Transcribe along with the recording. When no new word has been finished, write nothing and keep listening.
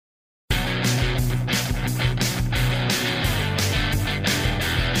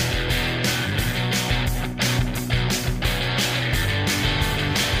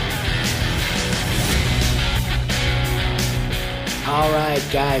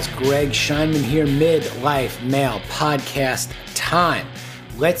guys, Greg Scheinman here, Midlife Male Podcast time.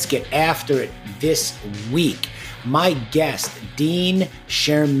 Let's get after it this week. My guest, Dean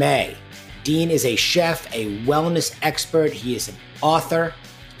Chermet. Dean is a chef, a wellness expert. He is an author,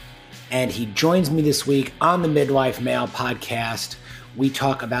 and he joins me this week on the Midlife Male Podcast. We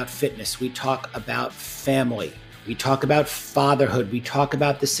talk about fitness. We talk about family. We talk about fatherhood. We talk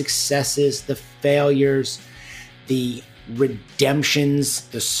about the successes, the failures, the redemptions,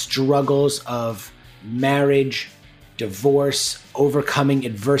 the struggles of marriage, divorce, overcoming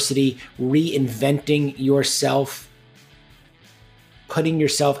adversity, reinventing yourself, putting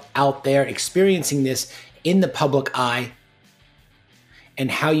yourself out there, experiencing this in the public eye,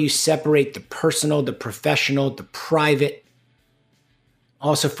 and how you separate the personal, the professional, the private,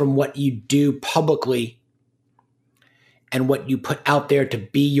 also from what you do publicly and what you put out there to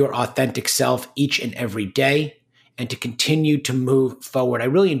be your authentic self each and every day, and to continue to move forward. I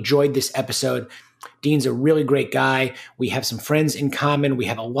really enjoyed this episode. Dean's a really great guy. We have some friends in common. We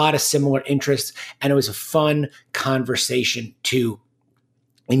have a lot of similar interests, and it was a fun conversation to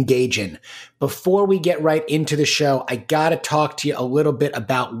engage in. Before we get right into the show, I got to talk to you a little bit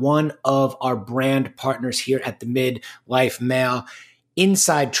about one of our brand partners here at the Midlife Male,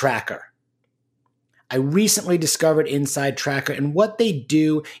 Inside Tracker. I recently discovered Inside Tracker, and what they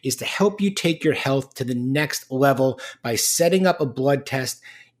do is to help you take your health to the next level by setting up a blood test,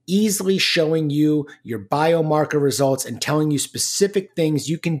 easily showing you your biomarker results and telling you specific things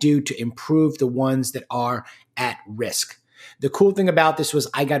you can do to improve the ones that are at risk. The cool thing about this was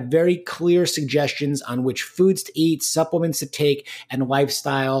I got very clear suggestions on which foods to eat, supplements to take, and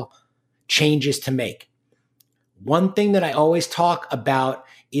lifestyle changes to make. One thing that I always talk about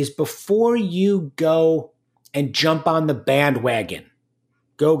is before you go and jump on the bandwagon,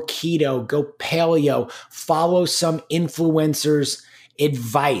 go keto, go paleo, follow some influencer's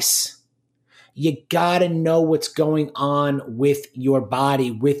advice, you gotta know what's going on with your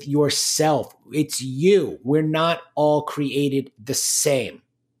body, with yourself. It's you. We're not all created the same.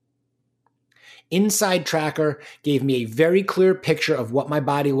 Inside Tracker gave me a very clear picture of what my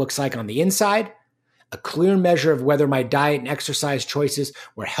body looks like on the inside, a clear measure of whether my diet and exercise choices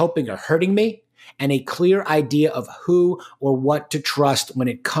were helping or hurting me, and a clear idea of who or what to trust when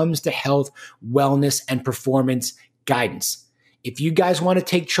it comes to health, wellness, and performance guidance. If you guys want to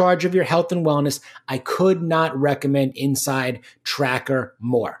take charge of your health and wellness, I could not recommend Inside Tracker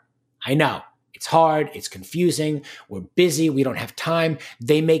more. I know. It's hard. It's confusing. We're busy. We don't have time.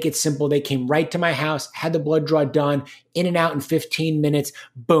 They make it simple. They came right to my house, had the blood draw done, in and out in 15 minutes,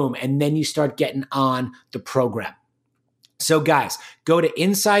 boom. And then you start getting on the program. So guys, go to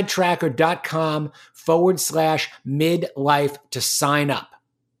insidetracker.com/midlife to sign up.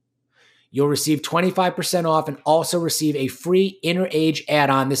 You'll receive 25% off and also receive a free Inner Age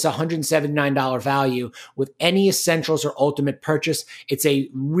add-on. This is a $179 value with any Essentials or Ultimate purchase. It's a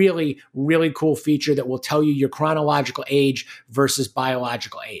really, really cool feature that will tell you your chronological age versus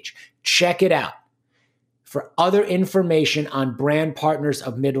biological age. Check it out. For other information on brand partners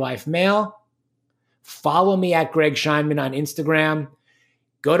of Midlife Male, follow me at Greg Scheinman on Instagram.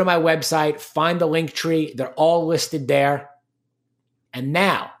 Go to my website, find the link tree. They're all listed there. And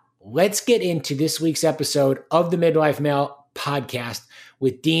now, let's get into this week's episode of the Midlife Male Podcast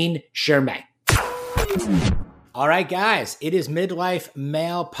with Dean Chermet. All right, guys, it is Midlife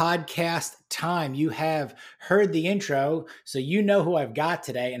Male Podcast time. You have heard the intro, so you know who I've got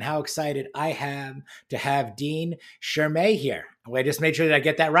today and how excited I am to have Dean Chermet here. I just made sure that I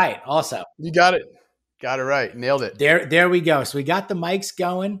get that right also. You got it. Got it right. Nailed it. There we go. So we got the mics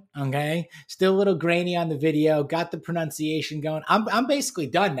going. Okay. Still a little grainy on the video. Got the pronunciation going. I'm basically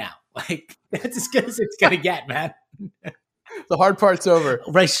done now. Like, that's as good as it's going to get, man. The hard part's over.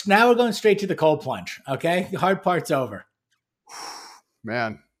 Right now we're going straight to the cold plunge. Okay. The hard part's over.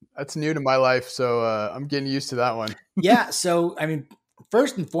 Man, that's new to my life. So I'm getting used to that one. Yeah. So, I mean,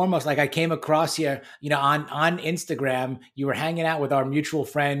 first and foremost, like I came across you, on Instagram, you were hanging out with our mutual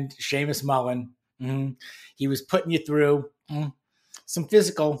friend, Seamus Mullen. Mm-hmm. He was putting you through some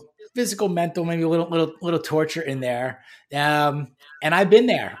physical, mental, maybe a little torture in there. And I've been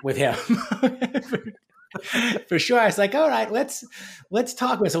there with him for sure. I was like, all right, let's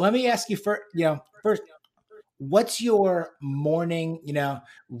talk about it. So let me ask you first, what's your morning,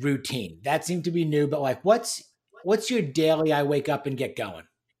 routine? That seemed to be new, but like, what's your daily, I wake up and get going?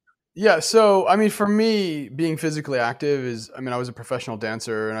 Yeah. So, I mean, for me, being physically active I was a professional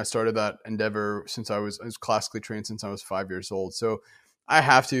dancer and I started that endeavor since I was classically trained since I was 5 years old. So I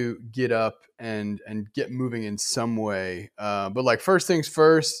have to get up and get moving in some way. But like first things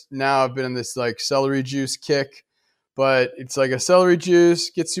first, now I've been in this like celery juice kick but it's like a celery juice,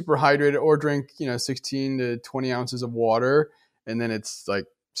 get super hydrated, or drink, 16 to 20 ounces of water. And then it's like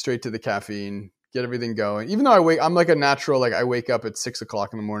straight to the caffeine, get everything going. Even though I'm like a natural, like I wake up at 6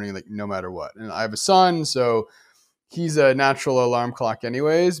 o'clock in the morning, like no matter what. And I have a son, so he's a natural alarm clock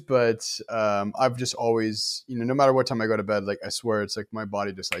anyways. But I've just always, no matter what time I go to bed, like I swear it's like my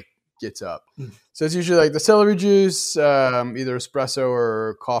body just like gets up. So it's usually like the celery juice, either espresso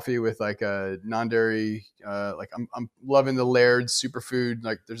or coffee with like a non-dairy. Like I'm loving the Laird superfood.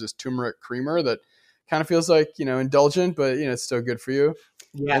 Like there's this turmeric creamer that kind of feels like, indulgent, but it's still good for you.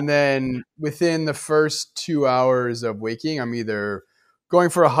 Yeah. And then within the first 2 hours of waking, I'm either going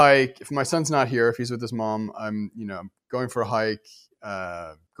for a hike. If my son's not here, if he's with his mom, I'm going for a hike,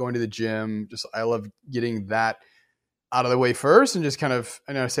 going to the gym. Just I love getting that out of the way first, and just kind of,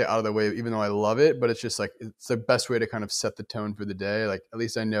 I know I say out of the way, even though I love it, but it's just like, it's the best way to kind of set the tone for the day. Like, at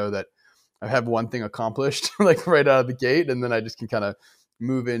least I know that I have one thing accomplished, like right out of the gate. And then I just can kind of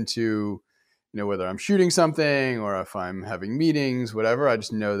move into, whether I'm shooting something or if I'm having meetings, whatever. I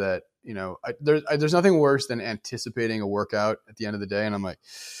just know that, there's nothing worse than anticipating a workout at the end of the day. And I'm like,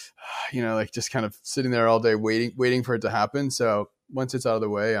 like just kind of sitting there all day waiting for it to happen. So once it's out of the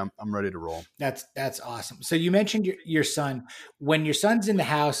way, I'm ready to roll. That's awesome. So you mentioned your son. When your son's in the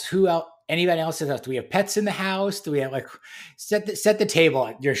house, who else? Anybody else in the house? Do we have pets in the house? Do we have like set the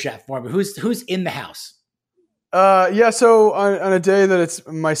table, your chef, for me? Who's in the house? Yeah. So on a day that it's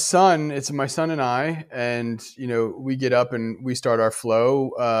my son and I, and we get up and we start our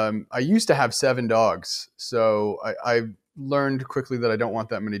flow. I used to have 7 dogs, so I learned quickly that I don't want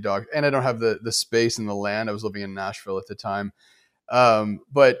that many dogs, and I don't have the space and the land. I was living in Nashville at the time.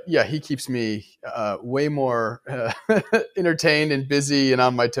 But yeah, he keeps me way more entertained and busy and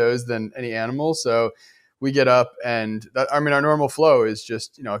on my toes than any animal. So we get up, and our normal flow is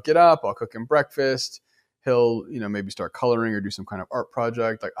just, I'll get up, I'll cook him breakfast. He'll, maybe start coloring or do some kind of art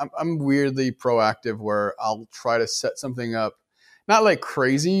project. Like I'm weirdly proactive where I'll try to set something up, not like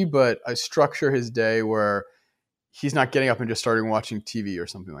crazy, but I structure his day where he's not getting up and just starting watching TV or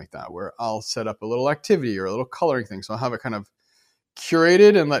something like that, where I'll set up a little activity or a little coloring thing. So I'll have it kind of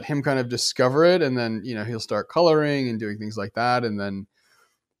curated and let him kind of discover it. And then, he'll start coloring and doing things like that. And then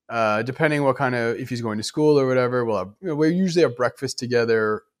depending what kind of, if he's going to school or whatever, we usually have breakfast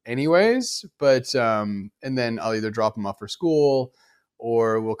together anyways, but and then I'll either drop him off for school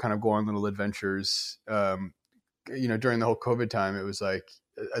or we'll kind of go on little adventures. During the whole COVID time, it was like,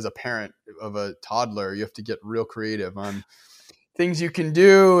 as a parent of a toddler, you have to get real creative on things you can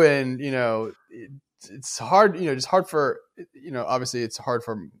do. And, it's hard, just hard for, obviously it's hard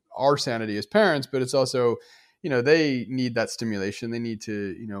for our sanity as parents, but it's also, they need that stimulation. They need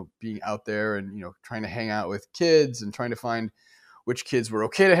to, being out there and, trying to hang out with kids and trying to find which kids were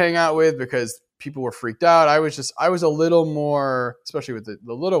okay to hang out with, because people were freaked out. I was a little more, especially with the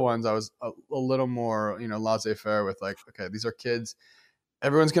little ones, I was a little more, laissez-faire with like, okay, these are kids.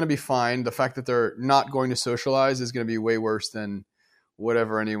 Everyone's going to be fine. The fact that they're not going to socialize is going to be way worse than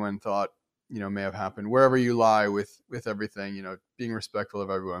whatever anyone thought, may have happened. Wherever you lie with everything, being respectful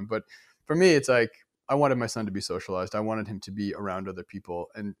of everyone. But for me, it's like, I wanted my son to be socialized. I wanted him to be around other people.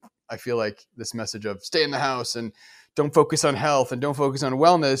 And I feel like this message of stay in the house and don't focus on health and don't focus on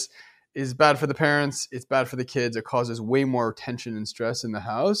wellness is bad for the parents. It's bad for the kids. It causes way more tension and stress in the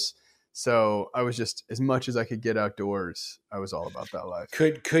house. So I was just, as much as I could get outdoors, I was all about that life.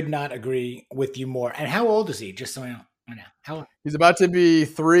 Could not agree with you more. And how old is he? Just so I know. He's about to be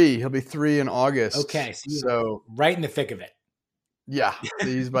 3. He'll be 3 in August. Okay. So right in the thick of it. Yeah.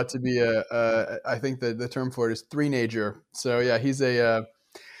 He's about to be I think the term for it is 3-nager. So yeah, he's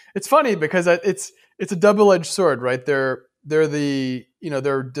it's funny because it's a double-edged sword, right? They're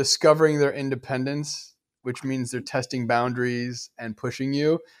they're discovering their independence, which means they're testing boundaries and pushing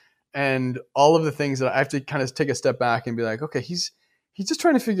you. And all of the things that I have to kind of take a step back and be like, okay, he's just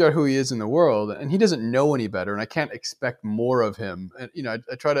trying to figure out who he is in the world, and he doesn't know any better, and I can't expect more of him. And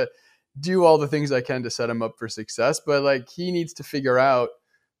I try to do all the things I can to set him up for success, but like he needs to figure out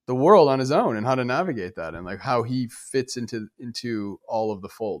the world on his own and how to navigate that and like how he fits into all of the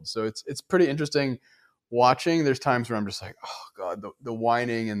folds. So it's pretty interesting watching. There's times where I'm just like, oh God, the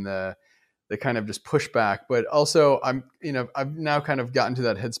whining and the kind of just pushback, but also I've now kind of gotten to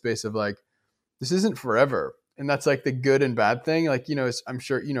that headspace of like, this isn't forever. And that's like the good and bad thing. Like, I'm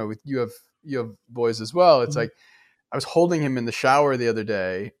sure, with you have boys as well. It's like, I was holding him in the shower the other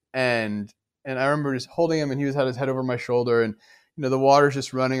day and I remember just holding him and he had his head over my shoulder and the water's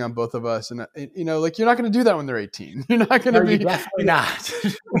just running on both of us. And, like you're not going to do that when they're 18. You're not going to be. Definitely not.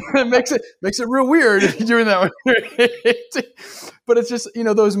 It makes it real weird if you're doing that when you're 18. But it's just,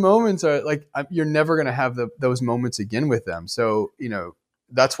 those moments are like, you're never going to have those moments again with them. So,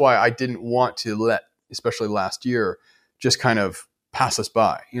 that's why I didn't want to let, especially last year, just kind of pass us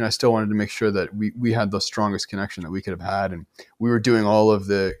by. I still wanted to make sure that we had the strongest connection that we could have had. And we were doing all of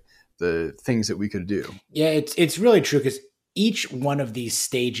the things that we could do. Yeah, it's really true, because each one of these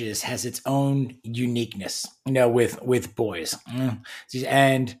stages has its own uniqueness, with boys.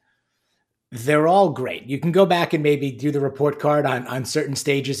 And they're all great. You can go back and maybe do the report card on certain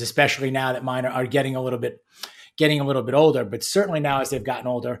stages, especially now that mine are getting a little bit older, but certainly now as they've gotten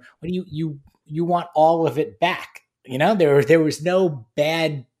older, when you want all of it back. There was no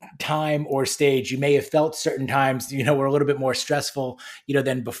bad time or stage. You may have felt certain times, were a little bit more stressful,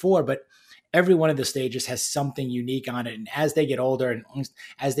 than before, but every one of the stages has something unique on it. And as they get older and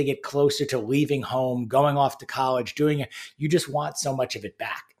as they get closer to leaving home, going off to college, doing it, you just want so much of it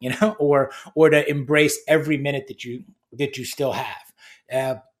back, or to embrace every minute that you still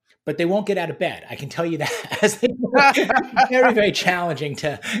have. But they won't get out of bed. I can tell you that. It's very, very challenging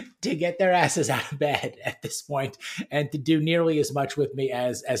to get their asses out of bed at this point and to do nearly as much with me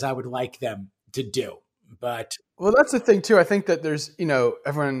as I would like them to do. But well, that's the thing too. I think that there's,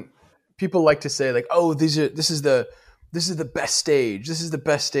 people like to say like, oh, this is the best stage. This is the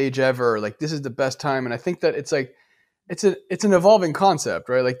best stage ever. Like this is the best time. And I think that it's like, it's an evolving concept,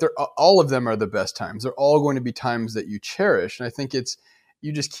 right? Like all of them are the best times. They're all going to be times that you cherish. And I think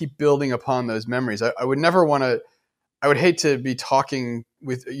you just keep building upon those memories. I would never want to, I would hate to be talking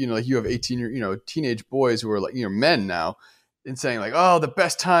with, like you have 18, teenage boys who are like, men now, and saying like, oh, the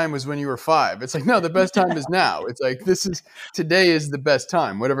best time was when you were 5. It's like, no, the best time is now. It's like, today is the best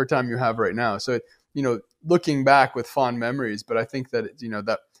time, whatever time you have right now. So, looking back with fond memories, but I think that,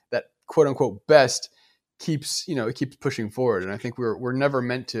 that quote unquote best keeps, it keeps pushing forward. And I think we're never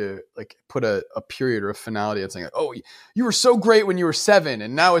meant to like put a period or a finality at saying, like, oh, you were so great when you were 7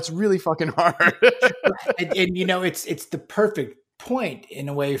 and now it's really fucking hard. and it's the perfect point in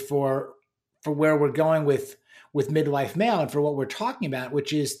a way for where we're going with midlife male and for what we're talking about,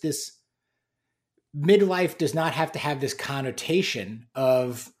 which is this midlife does not have to have this connotation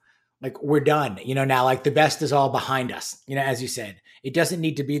of like, we're done, now like the best is all behind us. As you said, it doesn't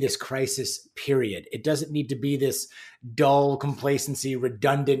need to be this crisis period. It doesn't need to be this dull complacency,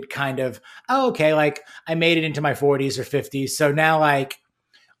 redundant kind of, oh, okay, like I made it into my 40s or 50s. So now like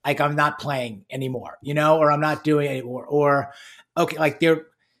I'm not playing anymore, or I'm not doing it anymore, or okay, like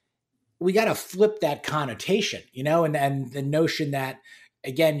we got to flip that connotation, and the notion that,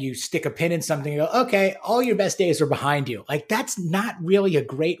 again, you stick a pin in something and go, okay, all your best days are behind you. Like that's not really a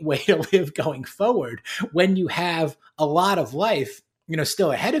great way to live going forward when you have a lot of life,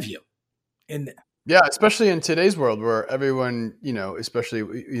 still ahead of you. Yeah, especially in today's world where everyone, especially,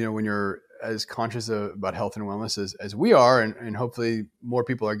 when you're as conscious about health and wellness as we are, and hopefully more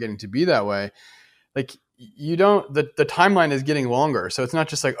people are getting to be that way. Like the timeline is getting longer. So it's not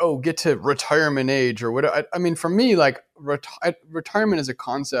just like, oh, get to retirement age or whatever. I mean, for me, like retirement is a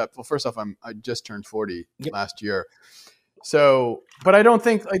concept. Well, first off, I just turned 40 last year. So, but I don't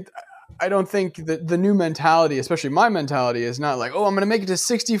think that the new mentality, especially my mentality, is not like, oh, I'm going to make it to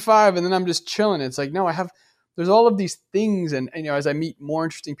 65 and then I'm just chilling. It's like, no, there's all of these things. And as I meet more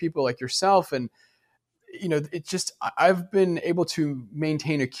interesting people like yourself and, it's just, I've been able to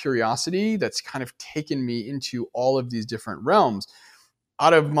maintain a curiosity that's kind of taken me into all of these different realms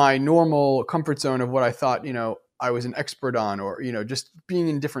out of my normal comfort zone of what I thought, I was an expert on, or, just being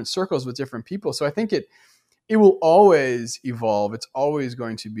in different circles with different people. So I think it will always evolve. It's always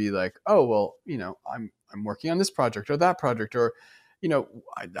going to be like, oh, well, I'm working on this project or that project, or,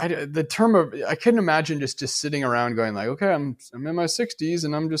 the term of, I couldn't imagine just sitting around going like, okay, I'm in my 60s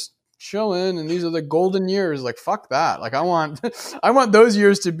and I'm just chilling and these are the golden years. Like, fuck that. Like I want those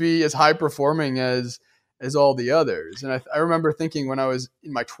years to be as high performing as all the others. And I remember thinking when I was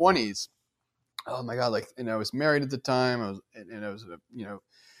in my 20s, oh my God, like, I was married at the time. I was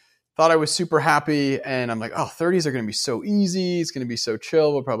thought I was super happy, and I'm like, oh, 30s are going to be so easy. It's going to be so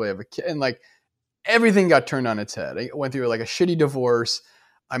chill. We'll probably have a kid. And like everything got turned on its head. I went through like a shitty divorce.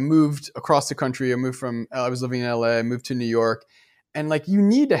 I moved across the country. I was living in LA. I moved to New York. And like, you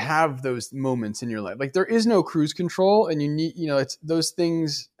need to have those moments in your life. Like there is no cruise control, and you need, it's those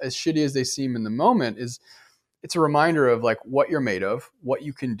things, as shitty as they seem in the moment, it's a reminder of like what you're made of, what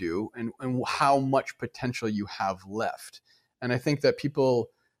you can do, and how much potential you have left. And I think that people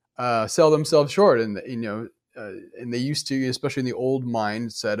sell themselves short, and and they used to, especially in the old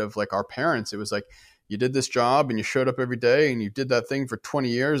mindset of like our parents, it was like, you did this job and you showed up every day and you did that thing for 20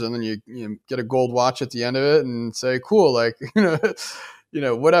 years and then you get a gold watch at the end of it and say, cool, like,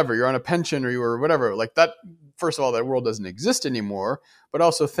 whatever, you're on a pension or you were whatever, like that. First of all, that world doesn't exist anymore, but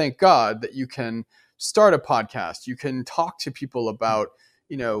also thank God that you can start a podcast. You can talk to people about,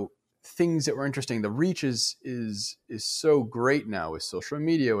 things that were interesting. The reach is so great now with social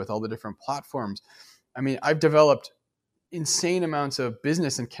media, with all the different platforms. I mean, I've developed insane amounts of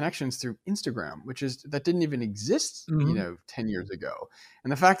business and connections through Instagram, that didn't even exist, 10 years ago.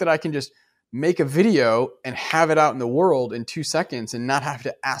 And the fact that I can just make a video and have it out in the world in 2 seconds and not have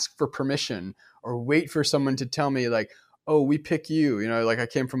to ask for permission or wait for someone to tell me like, oh, we pick you, like I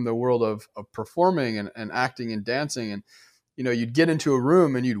came from the world of performing and acting and dancing. And, you'd get into a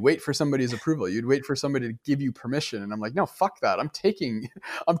room and you'd wait for somebody's approval. You'd wait for somebody to give you permission. And I'm like, no, fuck that. I'm taking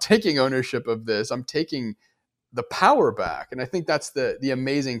ownership of this. I'm taking the power back. And I think that's the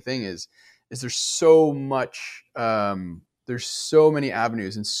amazing thing is there's so much, there's so many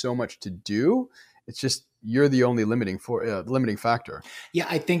avenues and so much to do. It's just, you're the only limiting factor. Yeah.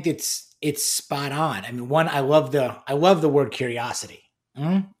 I think it's spot on. I mean, one, I love the word curiosity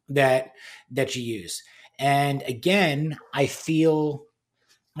that you use. And again, I feel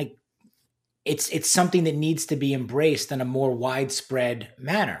like it's something that needs to be embraced in a more widespread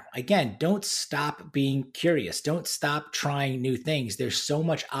manner. Again, don't stop being curious. Don't stop trying new things. There's so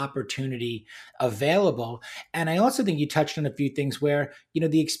much opportunity available. And I also think you touched on a few things where,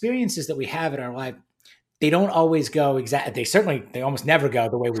 the experiences that we have in our life, they don't always go exactly. They almost never go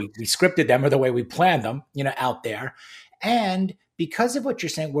the way we scripted them or the way we planned them, out there. And because of what you're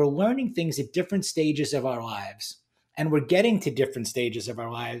saying, we're learning things at different stages of our lives, and we're getting to different stages of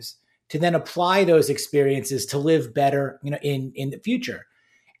our lives to then apply those experiences to live better, in the future.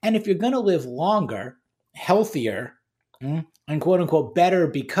 And if you're going to live longer, healthier, and quote unquote better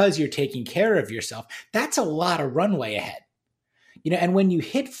because you're taking care of yourself, that's a lot of runway ahead. And when you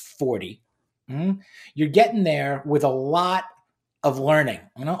hit 40, you're getting there with a lot of learning,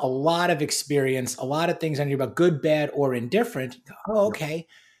 a lot of experience, a lot of things on you about good, bad, or indifferent. Oh, okay.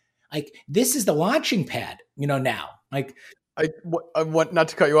 Like this is the launching pad, now. Like I want not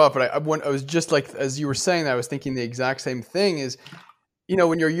to cut you off, but I was just like, as you were saying that, I was thinking the exact same thing is,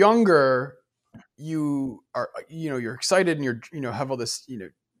 when you're younger, you are, you're excited and you're, have all this,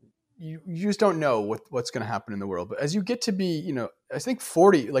 you just don't know what's going to happen in the world. But as you get to be, I think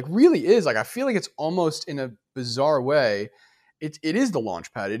 40, like really is like, I feel like it's almost in a bizarre way. It is the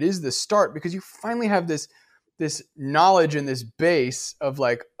launch pad. It is the start because you finally have this knowledge and this base of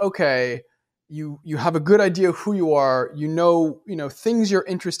like, okay, you have a good idea of who you are, things you're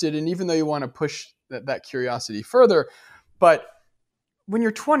interested in, even though you want to push that curiosity further. But when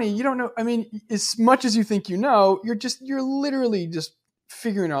you're 20, you don't know. I mean, as much as you think you're literally just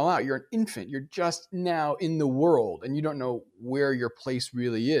figuring it all out. You're an infant. You're just now in the world and you don't know where your place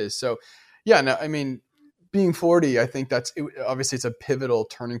really is. So yeah, no, I mean, being 40, I think obviously it's a pivotal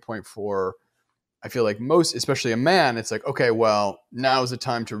turning point for, I feel like most, especially a man, it's like, okay, well, now is the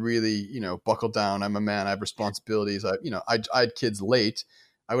time to really, buckle down. I'm a man. I have responsibilities. I had kids late.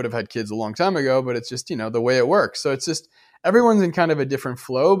 I would have had kids a long time ago, but it's just, the way it works. So it's just, everyone's in kind of a different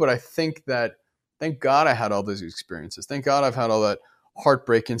flow. But I think that, thank God I had all those experiences. Thank God I've had all that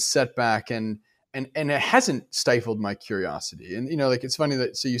heartbreak and setback and it hasn't stifled my curiosity. And, like, it's funny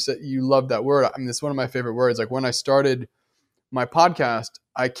that, so you said you love that word. I mean, it's one of my favorite words. Like when I started my podcast,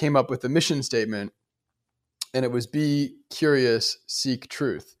 I came up with a mission statement and it was be curious, seek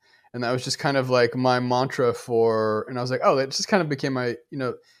truth. And that was just kind of like my mantra and I was like, oh, that just kind of became my,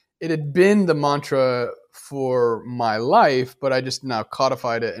 it had been the mantra for my life, but I just now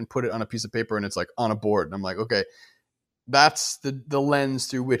codified it and put it on a piece of paper and it's like on a board. And I'm like, okay, that's the lens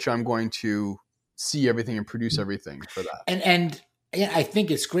through which I'm going to see everything and produce everything for that. And I think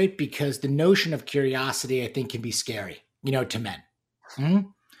it's great because the notion of curiosity, I think, can be scary, to men.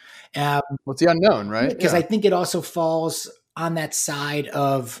 Well, it's the unknown, right? Because I think it also falls on that side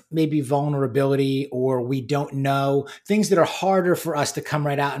of maybe vulnerability or we don't know, things that are harder for us to come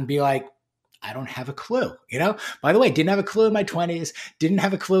right out and be like, I don't have a clue, By the way, didn't have a clue in my 20s, didn't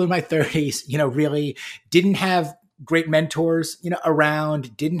have a clue in my 30s, really didn't have great mentors,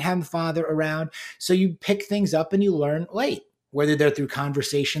 around, didn't have a father around. So you pick things up and you learn late, whether they're through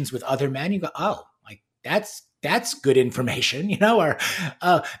conversations with other men, you go, oh, like that's good information, or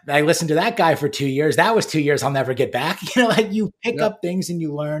I listened to that guy for 2 years. That was 2 years I'll never get back. Like you pick up things and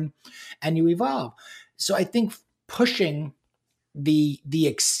you learn and you evolve. So I think pushing the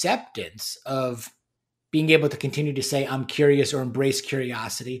acceptance of being able to continue to say, I'm curious or embrace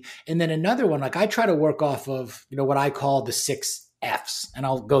curiosity. And then another one, like I try to work off of, what I call the 6 F's, and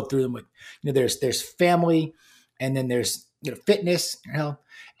I'll go through them with, there's family, and then there's, fitness,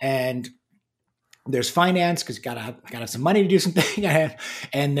 and there's finance, because you gotta have some money to do something.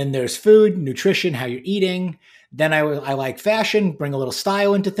 And then there's food, nutrition, how you're eating. Then I like fashion, bring a little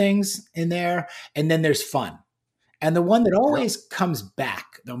style into things in there. And then there's fun. And the one that always comes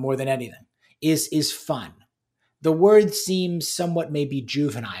back, though, more than anything, is fun. The word seems somewhat maybe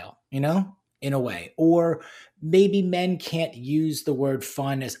juvenile, in a way. Or maybe men can't use the word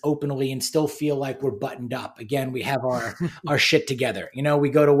fun as openly and still feel like we're buttoned up. Again, we have our shit together. We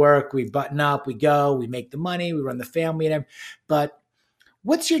go to work, we button up, we go, we make the money, we run the family. But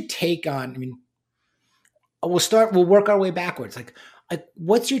what's your take on, we'll work our way backwards. Like,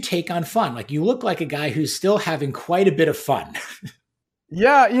 what's your take on fun? Like, you look like a guy who's still having quite a bit of fun.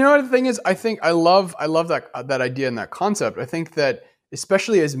 Yeah. You know what the thing is? I think I love that idea and that concept. I think that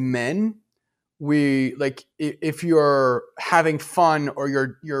especially as men, we like, if you're having fun or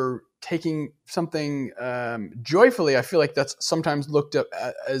you're taking something joyfully, I feel like that's sometimes looked at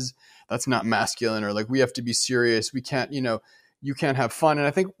as that's not masculine, or like we have to be serious. We can't, you can't have fun. And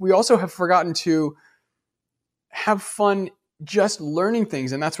I think we also have forgotten to have fun just learning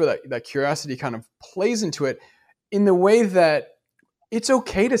things. And that's where that curiosity kind of plays into it, in the way that it's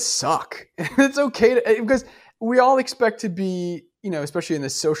okay to suck. It's okay because we all expect to be, especially in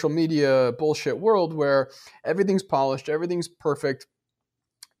this social media bullshit world where everything's polished, everything's perfect.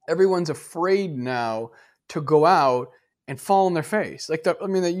 Everyone's afraid now to go out and fall on their face. Like that. I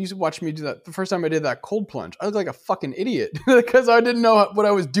mean, you used to watch me do that. The first time I did that cold plunge, I looked like a fucking idiot because I didn't know what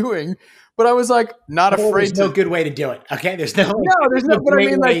I was doing, but I was like not afraid. There's no good way to do it. Okay. There's no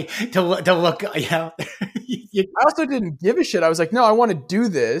great way to look, I also didn't give a shit. I was like, no, I want to do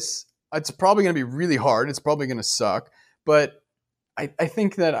this. It's probably going to be really hard. It's probably going to suck. But I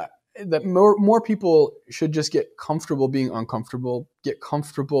think that more people should just get comfortable being uncomfortable, get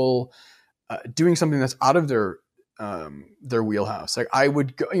comfortable doing something that's out of their wheelhouse. Like I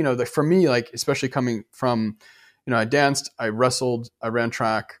would go, like for me, like especially coming from, I danced, I wrestled, I ran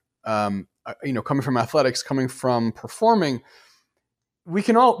track, coming from athletics, coming from performing, we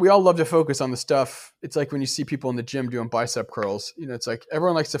all love to focus on the stuff. It's like when you see people in the gym doing bicep curls, it's like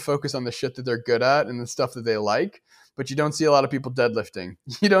everyone likes to focus on the shit that they're good at and the stuff that they like, but you don't see a lot of people deadlifting.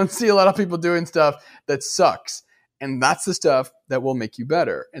 You don't see a lot of people doing stuff that sucks. And that's the stuff that will make you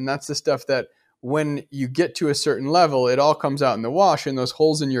better. And that's the stuff that when you get to a certain level, it all comes out in the wash, and those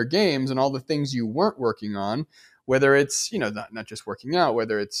holes in your games and all the things you weren't working on, whether it's, not just working out,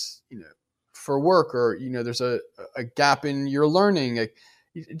 whether it's, for work or, there's a gap in your learning. Like,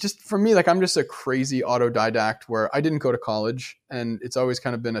 just for me, like I'm just a crazy autodidact where I didn't go to college, and it's always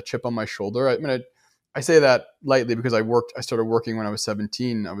kind of been a chip on my shoulder. I mean, I say that lightly because I started working when I was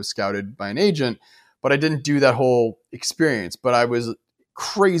 17. I was scouted by an agent, but I didn't do that whole experience. But I was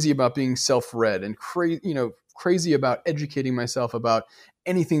crazy about being self-read and crazy about educating myself about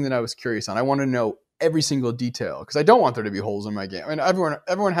anything that I was curious on. I want to know every single detail because I don't want there to be holes in my game. I mean,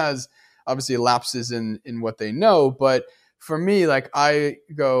 everyone has obviously lapses in what they know, but for me, like I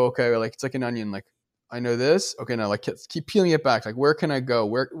go, okay, like it's like an onion. Like I know this, okay, now like keep peeling it back. Like where can I go?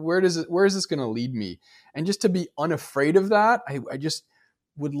 Where is this going to lead me? And just to be unafraid of that, I just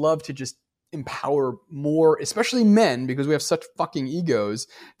would love to just empower more, especially men, because we have such fucking egos,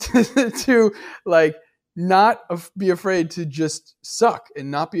 to like not be afraid to just suck and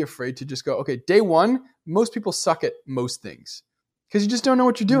not be afraid to just go, okay, day one, most people suck at most things because you just don't know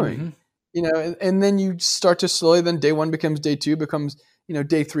what you're doing. Mm-hmm. And then you start to slowly, then day one becomes day two, becomes,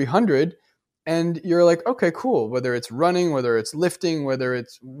 day 300. And you're like, okay, cool. Whether it's running, whether it's lifting, whether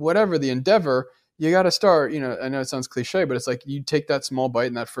it's whatever the endeavor, you got to start, I know it sounds cliche, but it's like you take that small bite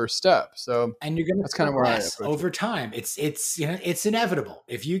in that first step. So, and you're going to, that's kind of where I approach over time. It's inevitable.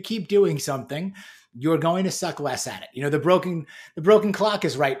 If you keep doing something, you're going to suck less at it. The broken clock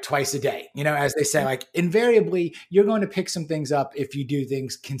is right twice a day, as they say, like invariably you're going to pick some things up if you do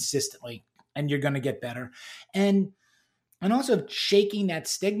things consistently, and you're going to get better. And also shaking that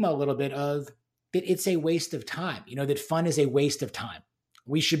stigma a little bit of that it's a waste of time, that fun is a waste of time.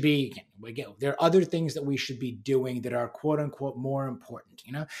 We should be, there are other things that we should be doing that are quote unquote more important,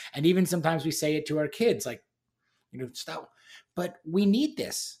 and even sometimes we say it to our kids, like, stop, but we need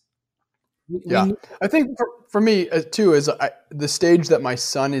this. I think for me too, is the stage that my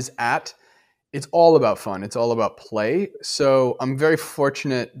son is at, it's all about fun. It's all about play. So I'm very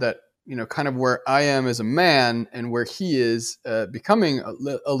fortunate that, kind of where I am as a man and where he is becoming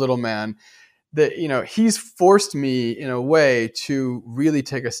a little man, that, he's forced me in a way to really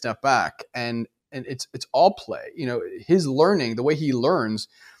take a step back, and it's all play. His learning, the way he learns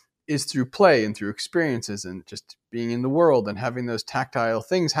is through play and through experiences and just being in the world and having those tactile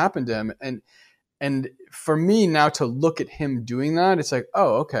things happen to him. And for me now to look at him doing that, it's like,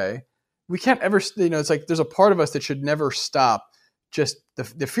 oh, okay, we can't ever, it's like there's a part of us that should never stop just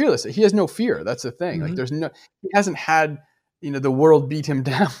the fearless. He has no fear. That's the thing. Mm-hmm. Like he hasn't had, the world beat him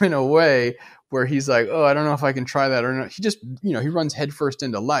down in a way where he's like, oh, I don't know if I can try that or not. He just, he runs headfirst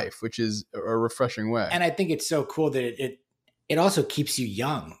into life, which is a refreshing way. And I think it's so cool that it also keeps you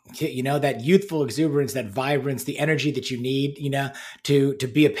young, that youthful exuberance, that vibrance, the energy that you need, to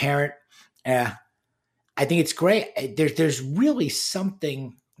be a parent. I think it's great. There's really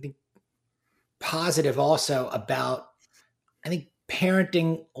something, I think, positive also about, I think,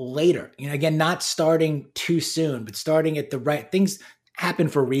 parenting later, again, not starting too soon, but starting at the right things happen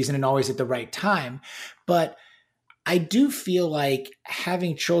for a reason and always at the right time. But I do feel like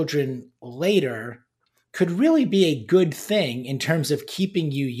having children later could really be a good thing in terms of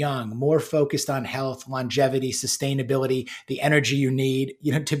keeping you young, more focused on health, longevity, sustainability, the energy you need,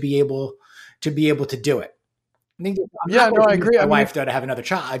 to be able to do it. I agree. My wife to have another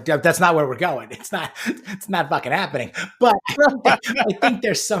child. That's not where we're going. It's not fucking happening. But I think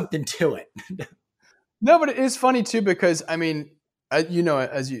there's something to it. No, but it is funny too, because as you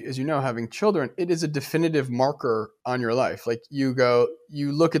know, having children, it is a definitive marker on your life. Like you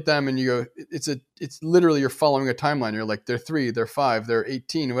look at them and you go, it's literally, you're following a timeline. You're like, they're 3, they're 5, they're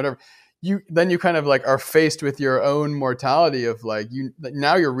 18, whatever. Then you kind of like are faced with your own mortality of like,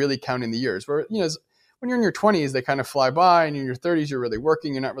 now you're really counting the years where, when you're in your 20s, they kind of fly by, and in your 30s, you're really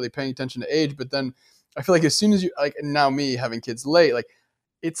working. You're not really paying attention to age. But then I feel like as soon as you, like now me having kids late, like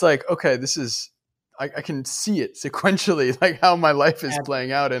it's like, okay, this is, I can see it sequentially, like how my life is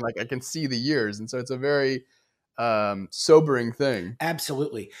playing out, and like I can see the years. And so it's a very sobering thing.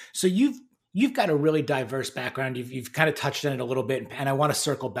 Absolutely. So you've got a really diverse background. You've kind of touched on it a little bit, and I want to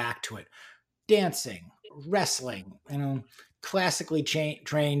circle back to it. Dancing, wrestling, classically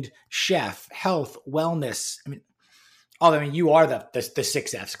trained chef, health, wellness. You are the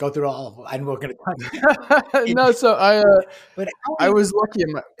 6 F's. Go through all of them, and we're going to. No, so I was lucky.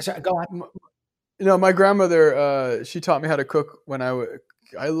 Sorry, go on. My grandmother, she taught me how to cook when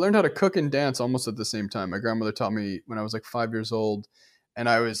I learned how to cook and dance almost at the same time. My grandmother taught me when I was like 5 years old, and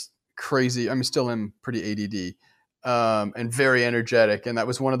I was crazy. Still am pretty ADD, and very energetic. And that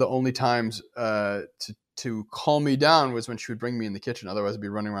was one of the only times to calm me down was when she would bring me in the kitchen. Otherwise I'd be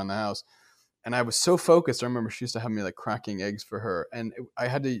running around the house. And I was so focused. I remember she used to have me like cracking eggs for her. And I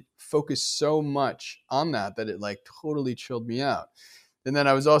had to focus so much on that it like totally chilled me out. And then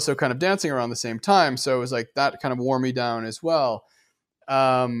I was also kind of dancing around the same time. So it was like that kind of wore me down as well.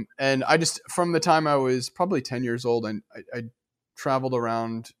 And I just, from the time I was probably 10 years old, I traveled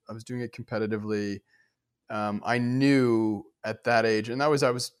around. I was doing it competitively. I knew at that age, and I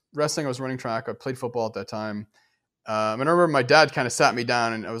was wrestling, I was running track, I played football at that time. And I remember my dad kind of sat me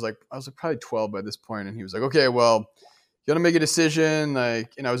down, and I was like probably 12 by this point. And he was like, okay, well, you got to make a decision.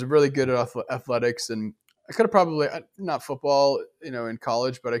 Like, I was really good at athletics, and I could have probably, not football, in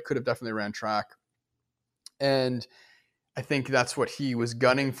college, but I could have definitely ran track. And I think that's what he was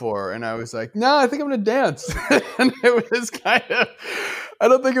gunning for. And I was like, no, I think I'm going to dance. And it was kind of, I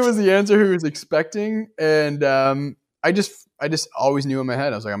don't think it was the answer he was expecting. And I just always knew in my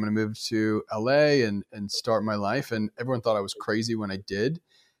head, I was like, I'm going to move to LA and start my life. And everyone thought I was crazy when I did.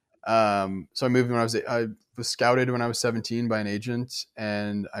 So I moved I was scouted when I was 17 by an agent,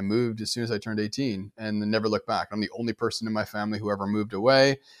 and I moved as soon as I turned 18 and then never looked back. I'm the only person in my family who ever moved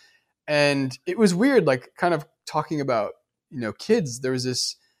away. And it was weird, like kind of talking about, kids, there was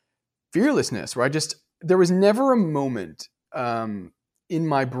this fearlessness where there was never a moment, in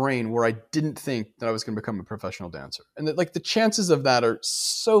my brain where I didn't think that I was going to become a professional dancer. And that, like, the chances of that are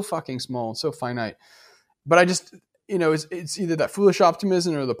so fucking small and so finite. But I just, it's either that foolish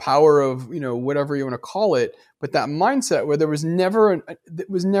optimism or the power of, whatever you want to call it. But that mindset where there was never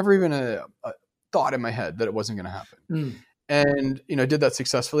even a thought in my head that it wasn't going to happen. Mm. And, did that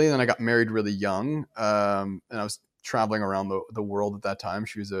successfully. And then I got married really young. And I was traveling around the world at that time.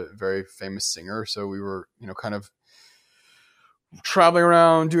 She was a very famous singer. So we were, kind of traveling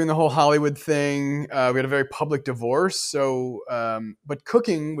around doing the whole Hollywood thing. We had a very public divorce. So, but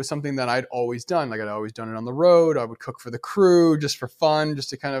cooking was something that I'd always done. Like, I'd always done it on the road. I would cook for the crew just for fun, just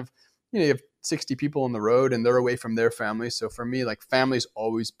to kind of, you have 60 people on the road and they're away from their family. So for me, like, family's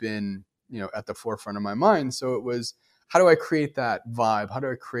always been, at the forefront of my mind. So it was, how do I create that vibe? How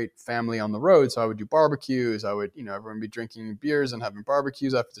do I create family on the road? So I would do barbecues. I would, everyone would be drinking beers and having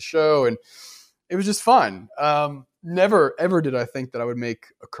barbecues after the show. And it was just fun. Never, ever did I think that I would make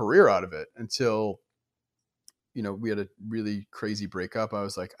a career out of it until we had a really crazy breakup. I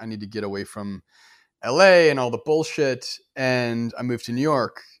was like, I need to get away from LA and all the bullshit. And I moved to New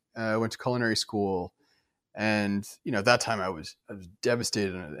York. I went to culinary school. And, at that time I was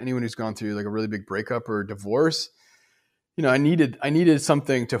devastated. Anyone who's gone through like a really big breakup or divorce, I needed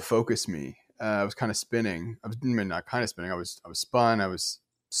something to focus me. I was kind of spinning. I was spun. I was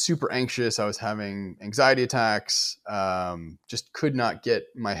super anxious. I was having anxiety attacks. Just could not get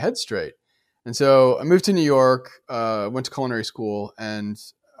my head straight. And so I moved to New York, went to culinary school, and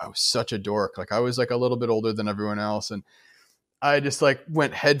I was such a dork. Like I was like a little bit older than everyone else. And I just like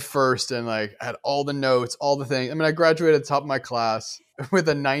went head first and like had all the notes, all the things. I mean, I graduated at the top of my class with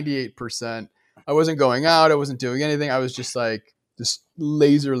a 98%. I wasn't going out. I wasn't doing anything. I was just like, just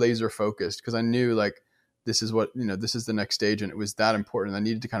laser focused because I knew like, this is what, this is the next stage. And it was that important. I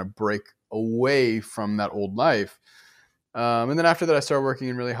needed to kind of break away from that old life. And then after that, I started working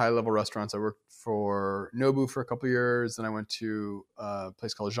in really high level restaurants. I worked for Nobu for a couple of years. Then I went to a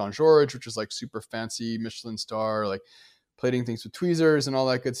place called Jean Georges, which was like super fancy Michelin star, like plating things with tweezers and all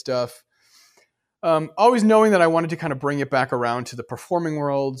that good stuff. Always knowing that I wanted to kind of bring it back around to the performing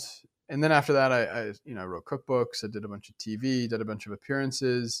world. And then after that, I wrote cookbooks. I did a bunch of TV, did a bunch of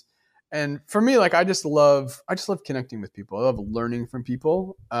appearances. And for me, like, I just love connecting with people. I love learning from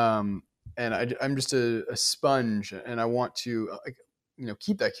people. And I'm just a sponge, and I want to,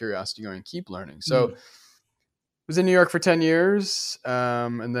 keep that curiosity going, keep learning. So I was in New York for 10 years.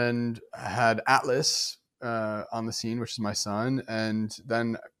 And then I had Atlas on the scene, which is my son. And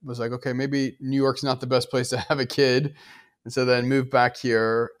then was like, okay, maybe New York's not the best place to have a kid. And so then moved back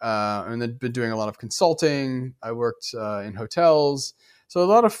here, and then been doing a lot of consulting. I worked in hotels. So a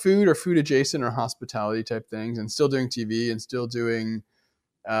lot of food or food adjacent or hospitality type things, and still doing TV and still doing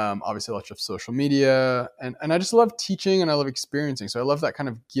obviously a lot of social media. And I just love teaching and I love experiencing. So I love that kind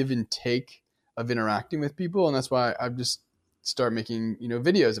of give and take of interacting with people. And that's why I just start making,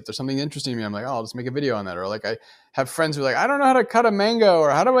 videos. If there's something interesting to me, I'm like, oh, I'll just make a video on that. Or like I have friends who are like, I don't know how to cut a mango, or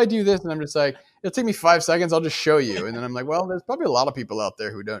how do I do this? And I'm just like, it'll take me 5 seconds. I'll just show you. And then I'm like, well, there's probably a lot of people out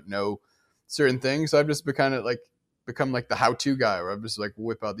there who don't know certain things. So I've just become like the how-to guy, where I'm just like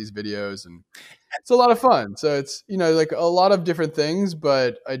whip out these videos, and it's a lot of fun. So it's, like a lot of different things,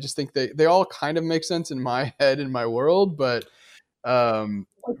 but I just think they all kind of make sense in my head, in my world. But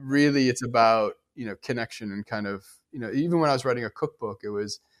really it's about, connection and kind of, even when I was writing a cookbook, it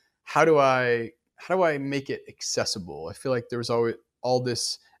was, how do I make it accessible? I feel like there was always all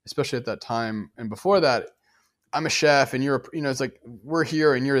this, especially at that time. And before that, I'm a chef and you're, it's like, we're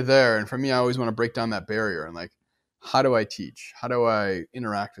here and you're there. And for me, I always want to break down that barrier and like, how do I teach? How do I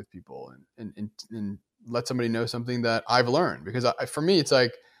interact with people and let somebody know something that I've learned? Because for me, it's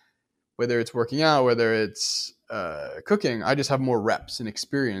like, whether it's working out, whether it's cooking, I just have more reps and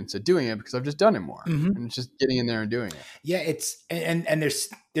experience at doing it because I've just done it more. Mm-hmm. And it's just getting in there and doing it. Yeah, it's and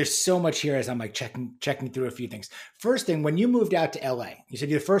there's so much here as I'm like checking through a few things. First thing, when you moved out to LA, you said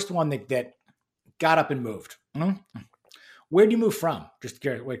you're the first one that got up and moved. Mm-hmm. Where do you move from? Just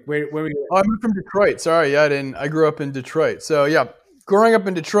curious, like where were you? Oh, I moved from Detroit. Sorry, yeah, I grew up in Detroit. So yeah, growing up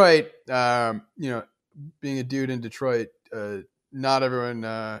in Detroit, being a dude in Detroit, not everyone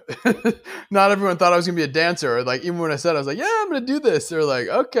thought I was gonna be a dancer. Or like even when I said I was like, yeah, I'm gonna do this, they're like,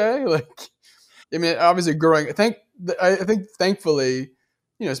 okay. Like, I mean, obviously I think thankfully,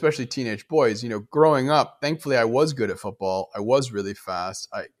 especially teenage boys, growing up, thankfully I was good at football. I was really fast.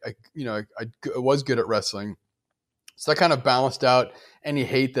 I was good at wrestling. So that kind of balanced out any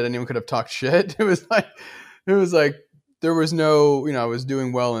hate that anyone could have talked shit. It was like there was no, I was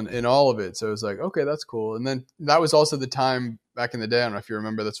doing well in all of it. So it was like, okay, that's cool. And then that was also the time back in the day. I don't know if you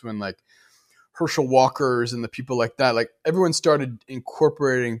remember, that's when like Herschel Walkers and the people like that, like everyone started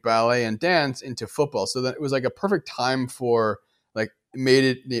incorporating ballet and dance into football. So that it was like a perfect time for like,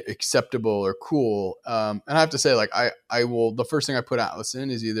 made it acceptable or cool. And I have to say, like, the first thing I put Atlas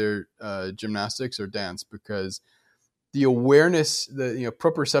in is either gymnastics or dance, because the awareness, the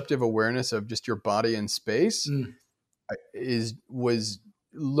proprioceptive awareness of just your body and space was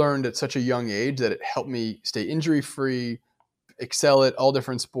learned at such a young age that it helped me stay injury free, excel at all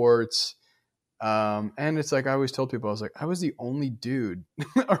different sports. And it's like I always told people, I was like, I was the only dude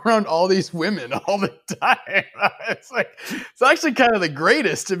around all these women all the time. It's like, it's actually kind of the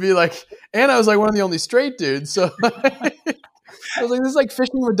greatest to be like, and I was like one of the only straight dudes. So I was like, this is like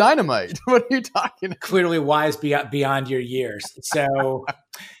fishing with dynamite. What are you talking about? Clearly wise beyond your years. So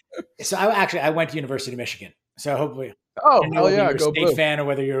I went to University of Michigan. So hopefully, hell yeah, you're a go State Blue fan or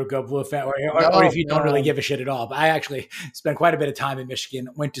whether you're a Go Blue fan or if you don't really give a shit at all. But I actually spent quite a bit of time in Michigan,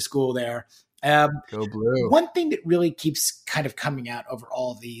 went to school there. Go Blue. One thing that really keeps kind of coming out over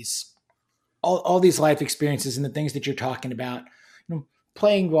all these all these life experiences and the things that you're talking about,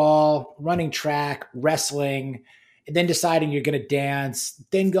 playing ball, running track, wrestling, and then deciding you're going to dance,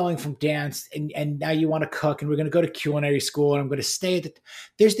 then going from dance and now you want to cook and we're going to go to culinary school and I'm going to stay at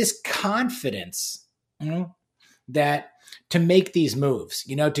there's this confidence, that to make these moves,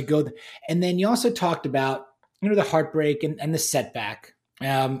 to go. And then you also talked about, the heartbreak and the setback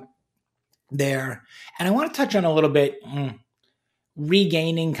there. And I want to touch on a little bit,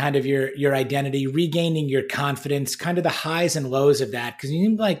 regaining kind of your identity, regaining your confidence, kind of the highs and lows of that. Cause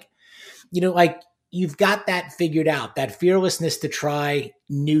you like you've got that figured out, that fearlessness to try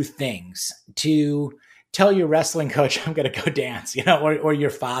new things, to tell your wrestling coach, I'm going to go dance, or your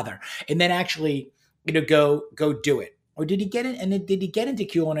father, and then actually, go do it. Or did he get in? And did he get into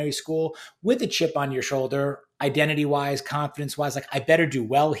culinary school with a chip on your shoulder, identity wise, confidence wise? Like, I better do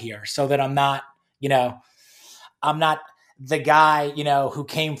well here so that I'm not the guy, who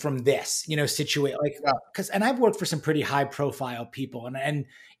came from this, situation. Like, because, and I've worked for some pretty high profile people, and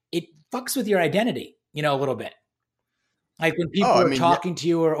it fucks with your identity, a little bit. Like when people are talking to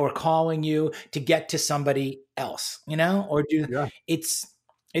you or calling you to get to somebody else, or it's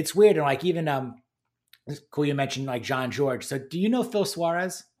weird. And like, even, it's cool you mentioned like Jean-Georges. So do you know Phil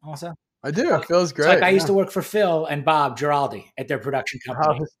Suarez also? I do. Okay. Phil's great. So like I used to work for Phil and Bob Giraldi at their production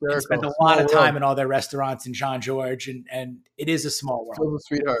company. And spent a lot of time in all their restaurants in Jean-Georges, and it is a small world. Phil's a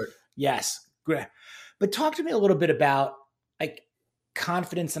sweetheart. Yes. Great. But talk to me a little bit about like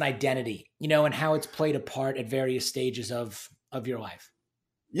confidence and identity, and how it's played a part at various stages of your life.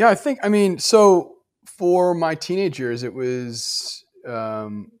 Yeah, I mean, so for my teenage years, it was,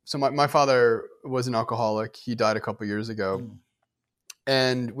 so my father was an alcoholic. He died a couple years ago.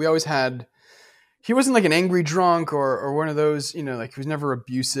 And we always had, he wasn't like an angry drunk or one of those, like he was never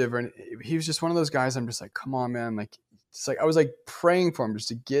abusive, or he was just one of those guys. I'm just like, come on, man. Like, it's like, I was like praying for him just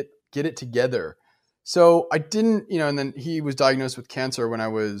to get it together. So I didn't, and then he was diagnosed with cancer when I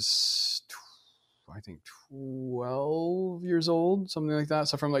was, I think 12 years old, something like that.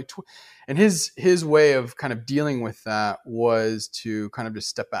 So from like, and his way of kind of dealing with that was to kind of just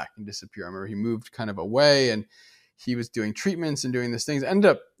step back and disappear. I remember he moved kind of away and he was doing treatments and doing these things,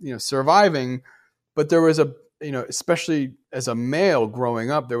 ended up, surviving. But there was especially as a male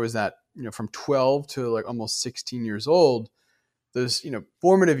growing up, there was that, from 12 to like almost 16 years old, those,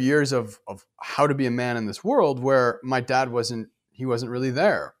 formative years of how to be a man in this world where my dad wasn't really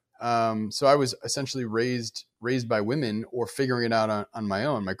there. So I was essentially raised by women or figuring it out on my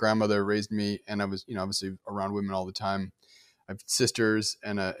own. My grandmother raised me, and I was, obviously around women all the time. I have sisters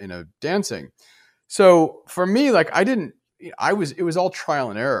and dancing. So for me, like it was all trial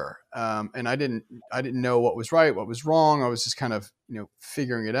and error. And I didn't know what was right, what was wrong. I was just kind of,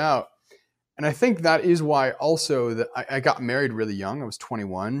 figuring it out. And I think that is why also that I got married really young. I was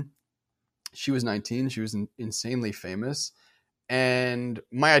 21. She was 19. She was insanely famous. And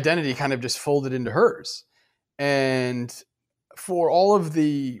my identity kind of just folded into hers. And for all of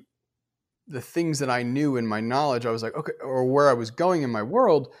the things that I knew in my knowledge, I was like, okay, or where I was going in my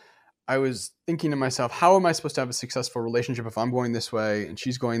world, I was thinking to myself, how am I supposed to have a successful relationship if I'm going this way and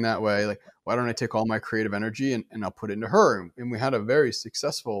she's going that way? Like, why don't I take all my creative energy and I'll put it into her? And we had a very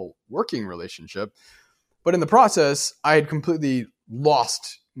successful working relationship. But in the process, I had completely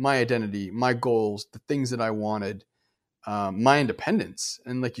lost my identity, my goals, the things that I wanted, my independence.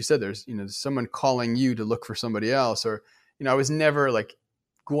 And like you said, there's, someone calling you to look for somebody else, or, I was never like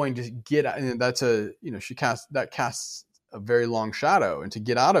going to get, and that's casts a very long shadow, and to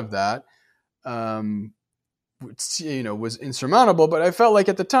get out of that, was insurmountable. But I felt like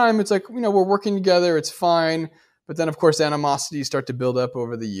at the time, it's like, we're working together, it's fine. But then of course, animosities start to build up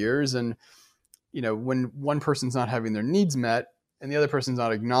over the years. And, when one person's not having their needs met and the other person's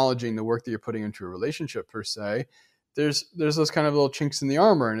not acknowledging the work that you're putting into a relationship per se, there's those kind of little chinks in the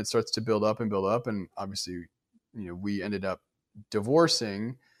armor, and it starts to build up. And obviously, we ended up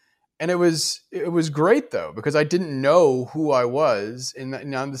divorcing. And it was great though, because I didn't know who I was. And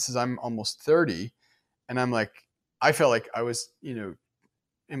now I'm almost 30, and I'm like, I felt like I was, in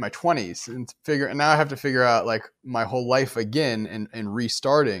my 20s, and now I have to figure out like my whole life again and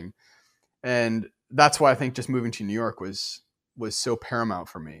restarting. And that's why I think just moving to New York was so paramount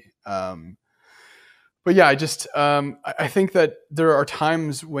for me. But yeah, I think that there are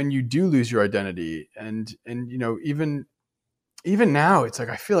times when you do lose your identity, and even now, it's like,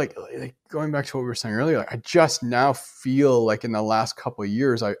 I feel like going back to what we were saying earlier, like I just now feel like in the last couple of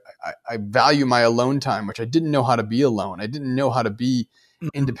years, I value my alone time, which I didn't know how to be alone. I didn't know how to be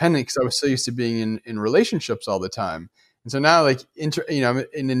independent because I was so used to being in relationships all the time. And so now, like,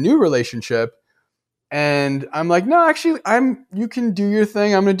 in a new relationship, And I'm like, no, actually, you can do your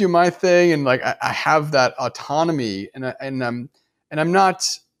thing. I'm going to do my thing. And like, I have that autonomy, and I'm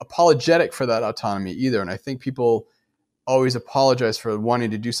not apologetic for that autonomy either. And I think people always apologize for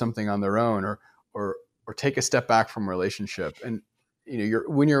wanting to do something on their own, or take a step back from a relationship. And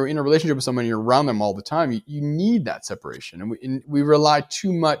when you're in a relationship with someone, you're around them all the time. You need that separation, and we rely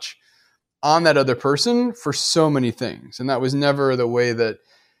too much on that other person for so many things. And that was never the way that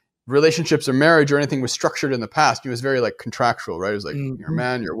relationships or marriage or anything was structured in the past. It was very like contractual, right? It was like, you're a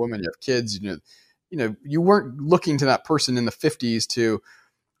man, you're a woman, you have kids. You weren't looking to that person in the 50s to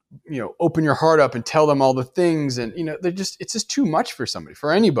open your heart up and tell them all the things. And, it's just too much for somebody,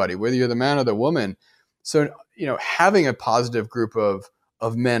 for anybody, whether you're the man or the woman. So, having a positive group of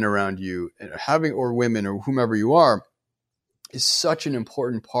men around you, or women or whomever you are, is such an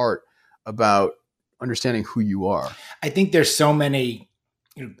important part about understanding who you are. I think there's so many,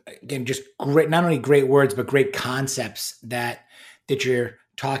 again, just great, not only great words, but great concepts that you're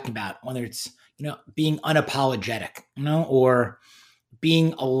talking about, whether it's, being unapologetic, or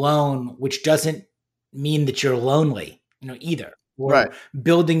being alone, which doesn't mean that you're lonely, either. Or right.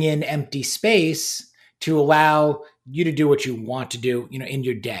 Building in empty space to allow you to do what you want to do, in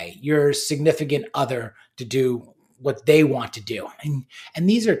your day, your significant other to do what they want to do. And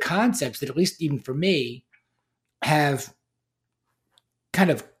these are concepts that, at least even for me, have kind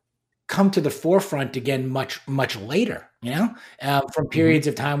of come to the forefront again much, much later, from periods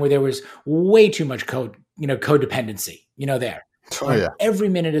of time where there was way too much codependency, there. Oh, yeah. Every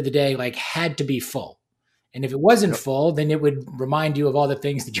minute of the day, like, had to be full. And if it wasn't full, then it would remind you of all the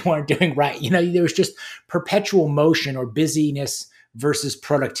things that you weren't doing right. There was just perpetual motion or busyness versus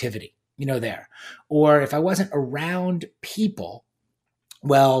productivity, there. Or if I wasn't around people,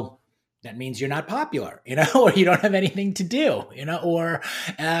 well, that means you're not popular, or you don't have anything to do, or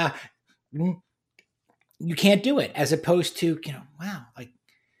you can't do it, as opposed to, wow, like,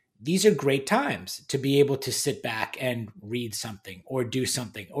 these are great times to be able to sit back and read something or do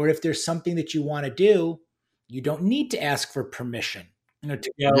something. Or if there's something that you want to do, you don't need to ask for permission,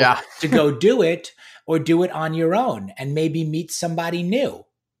 to go do it, or do it on your own and maybe meet somebody new,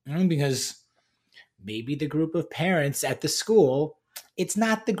 because maybe the group of parents at the school, it's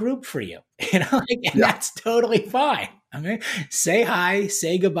not the group for you, that's totally fine. Okay. Say hi,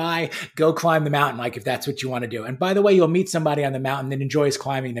 say goodbye, go climb the mountain. Like, if that's what you want to do. And by the way, you'll meet somebody on the mountain that enjoys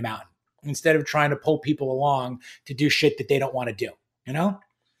climbing the mountain, instead of trying to pull people along to do shit that they don't want to do,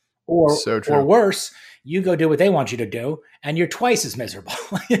 or, so true. Or worse, you go do what they want you to do, and you're twice as miserable,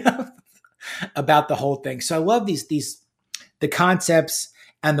 about the whole thing. So I love the concepts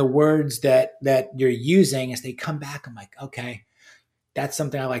and the words that you're using as they come back. I'm like, okay, that's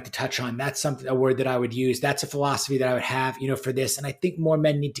something I like to touch on. That's a word that I would use. That's a philosophy that I would have, for this. And I think more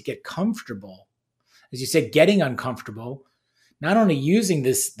men need to get comfortable, as you said, getting uncomfortable, not only using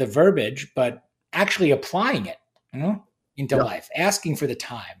the verbiage, but actually applying it, into life, asking for the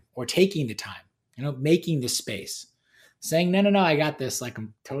time, or taking the time, making the space, saying, no, I got this. Like,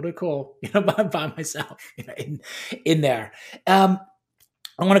 I'm totally cool, by myself, in there. I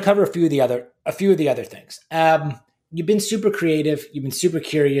want to cover a few of the other things. You've been super creative. You've been super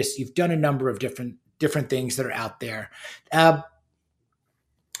curious. You've done a number of different things that are out there.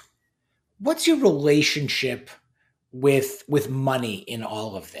 What's your relationship with money in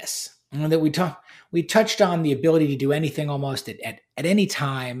all of this? That we touched on the ability to do anything almost at any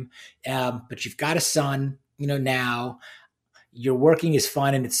time, but you've got a son, now. Your working is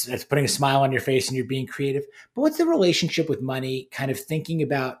fun, and it's putting a smile on your face, and you're being creative. But what's the relationship with money? Kind of thinking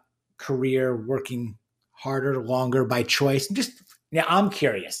about career, working harder, longer by choice. I'm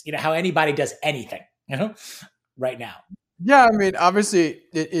curious, how anybody does anything, right now. Yeah. I mean, obviously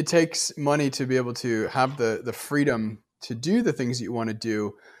it takes money to be able to have the freedom to do the things that you want to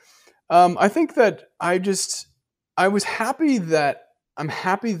do. I think that I'm happy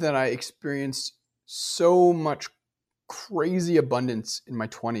that I experienced so much crazy abundance in my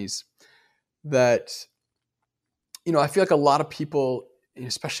 20s that, I feel like a lot of people,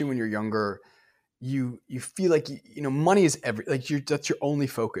 especially when you're younger, you feel like, money is that's your only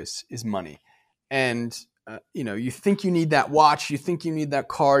focus is money. And, you think you need that watch, you think you need that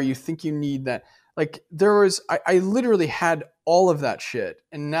car, you think you need that. Like, I literally had all of that shit.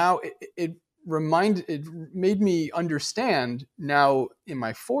 And now it made me understand now in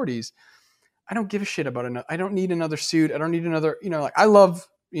my 40s, I don't give a shit about I don't need another suit. I don't need another, I love,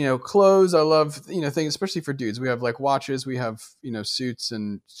 clothes. I love, things, especially for dudes. We have like watches, we have, suits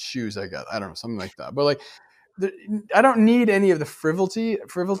and shoes, I guess. I don't know, something like that. But like, I don't need any of the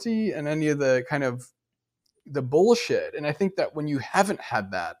frivolity and any of the kind of the bullshit. And I think that when you haven't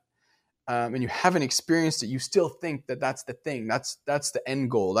had that, and you haven't experienced it, you still think that that's the thing. That's the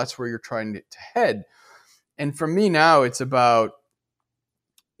end goal. That's where you're trying to head. And for me now, it's about,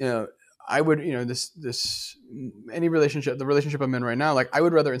 I would, any relationship, the relationship I'm in right now, like I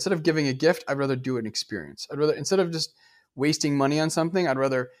would rather, instead of giving a gift, I'd rather do an experience. I'd rather, instead of just wasting money on something, I'd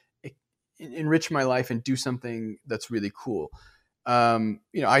rather enrich my life and do something that's really cool.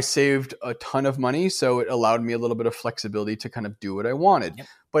 I saved a ton of money, so it allowed me a little bit of flexibility to kind of do what I wanted. Yep.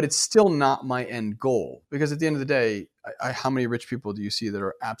 But it's still not my end goal, because at the end of the day, how many rich people do you see that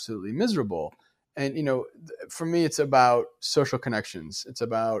are absolutely miserable? And for me, it's about social connections. It's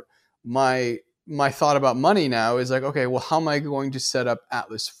about my thought about money now is like, okay, well, how am I going to set up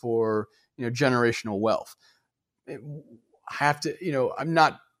Atlas for generational wealth? I have to, I'm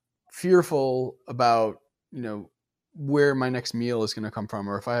not fearful about where my next meal is going to come from,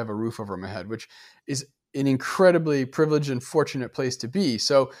 or if I have a roof over my head, which is an incredibly privileged and fortunate place to be.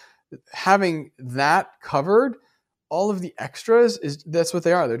 So having that covered, all of the extras, that's what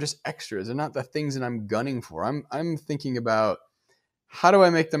they are. They're just extras. They're not the things that I'm gunning for. I'm thinking about, how do I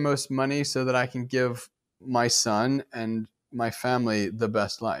make the most money so that I can give my son and my family the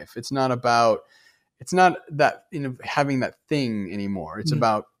best life? It's not that, having that thing anymore. It's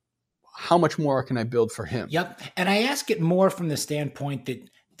about, how much more can I build for him? Yep. And I ask it more from the standpoint that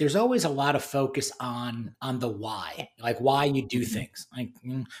there's always a lot of focus on the why, like why you do things. Like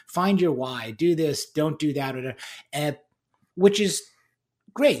find your why, do this, don't do that, which is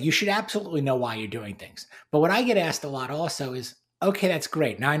great. You should absolutely know why you're doing things. But what I get asked a lot also is, okay, that's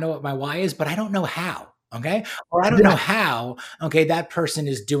great. Now I know what my why is, but I don't know how. Okay. Or I don't know how, okay, that person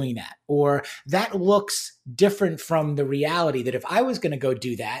is doing that, or that looks different from the reality that if I was going to go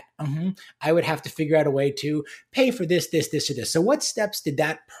do that, I would have to figure out a way to pay for this, or this. So what steps did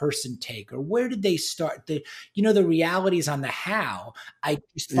that person take, or where did they start? The realities on the how, I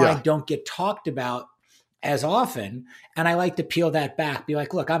just find don't get talked about as often. And I like to peel that back, be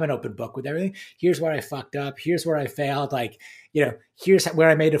like, look, I'm an open book with everything. Here's where I fucked up. Here's where I failed. Like, here's where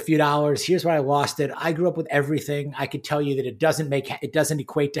I made a few dollars. Here's where I lost it. I grew up with everything. I could tell you that it doesn't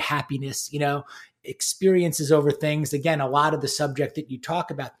equate to happiness, experiences over things. Again, a lot of the subject that you talk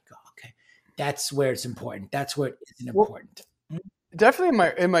about, okay, that's where it's important. That's where it isn't important.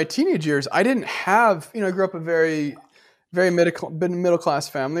 Definitely in my teenage years, I didn't have, I grew up a very, very middle class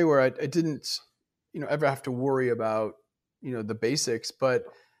family where I didn't, ever have to worry about, the basics, but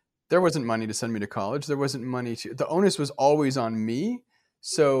there wasn't money to send me to college. There wasn't money the onus was always on me.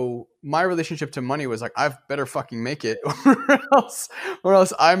 So my relationship to money was like, I better fucking make it or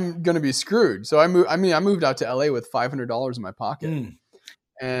else I'm going to be screwed. So I moved out to LA with $500 in my pocket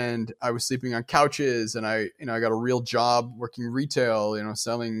and I was sleeping on couches, and I got a real job working retail,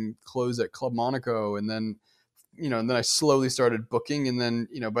 selling clothes at Club Monaco. And then, and then I slowly started booking. And then,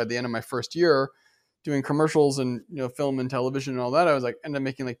 by the end of my first year, doing commercials and film and television and all that, I was like, ended up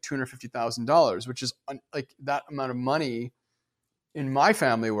making like $250,000, which is like that amount of money in my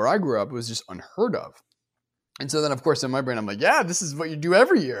family where I grew up was just unheard of. And so then, of course, in my brain, I'm like, yeah, this is what you do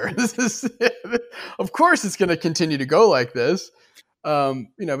every year. Of course, it's going to continue to go like this. But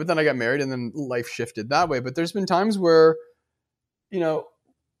then I got married, and then life shifted that way. But there's been times where,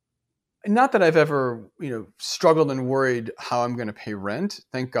 not that I've ever, struggled and worried how I'm going to pay rent.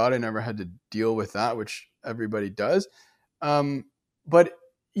 Thank God I never had to deal with that, which everybody does. But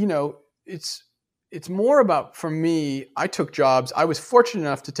it's more about, for me, I took jobs. I was fortunate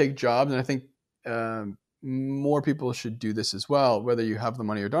enough to take jobs, and I think more people should do this as well, whether you have the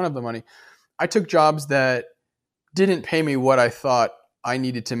money or don't have the money. I took jobs that didn't pay me what I thought I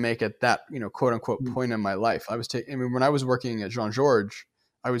needed to make at that, quote unquote point in my life. When I was working at Jean Georges,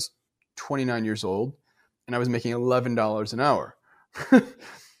 I was 29 years old and I was making $11 an hour.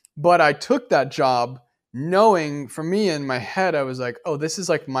 But I took that job knowing, for me in my head, I was like, oh, this is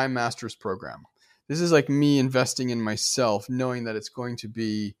like my master's program. This is like me investing in myself, knowing that it's going to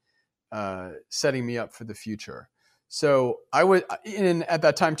be setting me up for the future. So I would, and at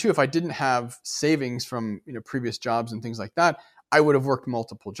that time too, if I didn't have savings from, previous jobs and things like that, I would have worked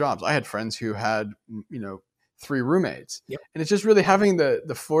multiple jobs. I had friends who had, 3 roommates. Yep. And it's just really having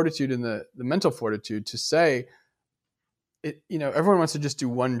the fortitude and the mental fortitude to say, everyone wants to just do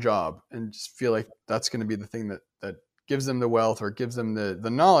one job and just feel like that's going to be the thing that gives them the wealth or gives them the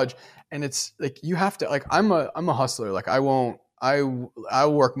knowledge. And it's like, you have to, like, I'm a hustler. Like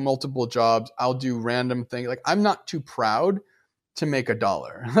I'll work multiple jobs. I'll do random things. Like, I'm not too proud to make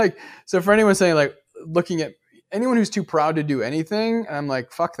 $1. Like, so for anyone saying, like, looking at anyone who's too proud to do anything, I'm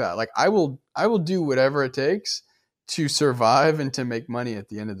like, fuck that. Like, I will do whatever it takes to survive and to make money at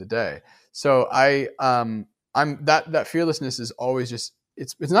the end of the day. So I'm that fearlessness is always just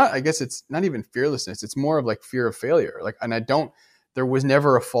it's not, I guess it's not even fearlessness. It's more of like fear of failure. Like, and there was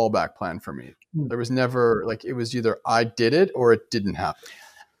never a fallback plan for me. There was never like, it was either I did it or it didn't happen.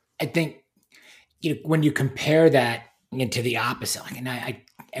 I think when you compare that into the opposite, like,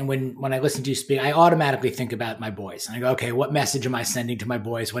 and when I listen to you speak, I automatically think about my boys. And I go, okay, what message am I sending to my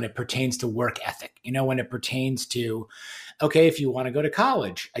boys when it pertains to work ethic? When it pertains to, okay, if you want to go to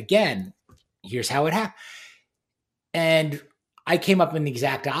college, again, here's how it happened. And I came up in the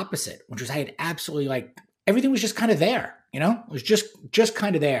exact opposite, which was I had absolutely like, everything was just kind of there, it was just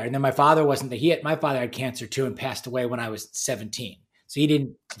kind of there. And then my father wasn't there. My father had cancer too and passed away when I was 17. So he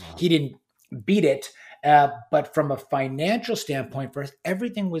didn't beat it. But from a financial standpoint, for us,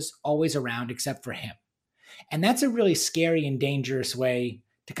 everything was always around except for him. And that's a really scary and dangerous way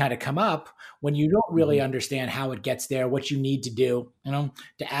to kind of come up when you don't really understand how it gets there, what you need to do,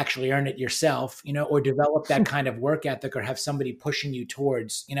 to actually earn it yourself, or develop that kind of work ethic or have somebody pushing you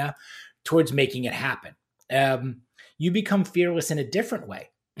towards making it happen. You become fearless in a different way,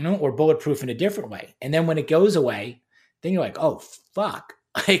 or bulletproof in a different way. And then when it goes away, then you're like, oh, fuck.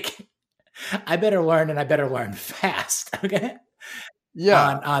 Like, I better learn, and I better learn fast. Okay.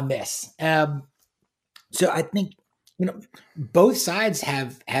 Yeah. On this. So I think, both sides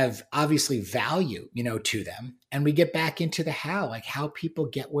have obviously value, to them. And we get back into the how people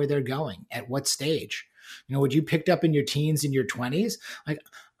get where they're going at what stage, what you picked up in your teens and your 20s. Like,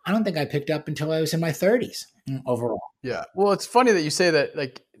 I don't think I picked up until I was in my 30s overall. Yeah. Well, it's funny that you say that,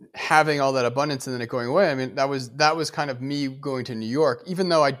 like, having all that abundance and then it going away. I mean, that was kind of me going to New York, even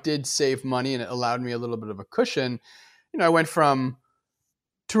though I did save money and it allowed me a little bit of a cushion. I went from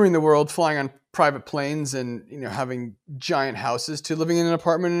touring the world, flying on private planes and, having giant houses to living in an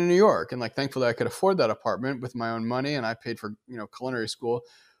apartment in New York. And like, thankfully I could afford that apartment with my own money and I paid for, culinary school.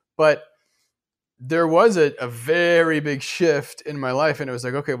 But there was a very big shift in my life. And it was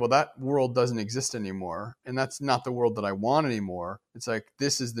like, okay, well, that world doesn't exist anymore. And that's not the world that I want anymore. It's like,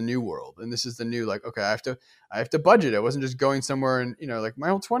 this is the new world. And this is the new, like, okay, I have to budget. I wasn't just going somewhere and, like my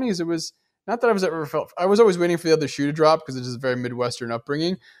whole 20s, it was not that I was always waiting for the other shoe to drop because it's just a very Midwestern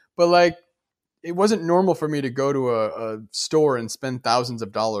upbringing. But like, it wasn't normal for me to go to a store and spend thousands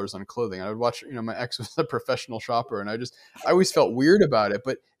of dollars on clothing. I would watch, my ex was a professional shopper and I always felt weird about it,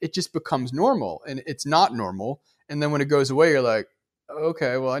 but it just becomes normal and it's not normal. And then when it goes away, you're like,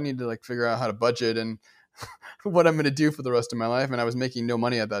 okay, well, I need to like figure out how to budget and what I'm going to do for the rest of my life. And I was making no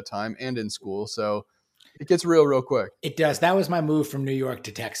money at that time and in school. So it gets real quick. It does. That was my move from New York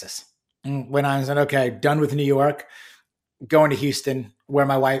to Texas. When I was like, okay, done with New York, going to Houston, where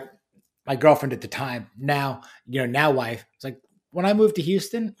my girlfriend at the time, now wife, it's like, when I moved to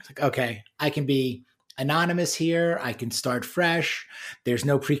Houston, it's like, okay, I can be anonymous here. I can start fresh. There's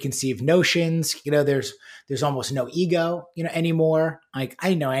no preconceived notions. There's almost no ego, anymore. Like, I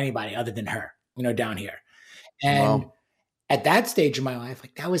didn't know anybody other than her, down here. And at that stage of my life,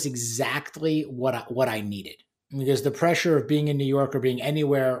 like, that was exactly what I needed. Because the pressure of being in New York or being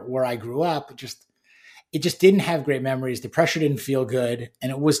anywhere where I grew up, it just didn't have great memories. The pressure didn't feel good.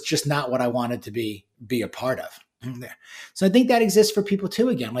 And it was just not what I wanted to be a part of. So I think that exists for people too.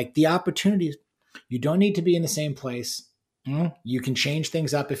 Again, like the opportunities, you don't need to be in the same place. You can change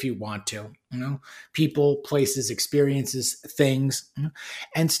things up if you want to, people, places, experiences, things,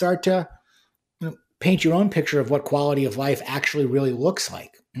 and start to paint your own picture of what quality of life actually really looks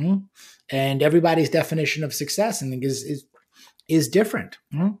like. And everybody's definition of success, I think, is different.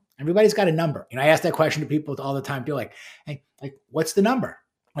 Everybody's got a number. I ask that question to people all the time. They're like, hey, like, what's the number?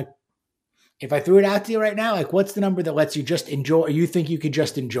 Like, if I threw it out to you right now, like, what's the number that lets you just enjoy, or you think you could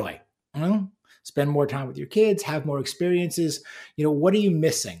just enjoy? Spend more time with your kids, have more experiences. What are you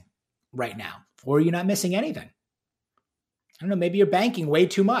missing right now? Or are you not missing anything? I don't know, maybe you're banking way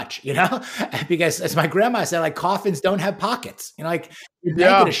too much, because as my grandma said, like, coffins don't have pockets. Like, you're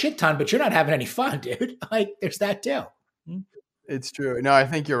banking a shit ton, but you're not having any fun, dude. Like, there's that too. It's true. No, I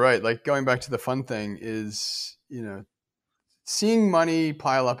think you're right. Like, going back to the fun thing is, seeing money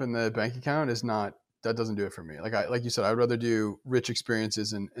pile up in the bank account that doesn't do it for me. Like you said, I'd rather do rich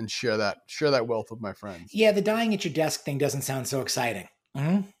experiences and share that wealth with my friends. Yeah. The dying at your desk thing doesn't sound so exciting.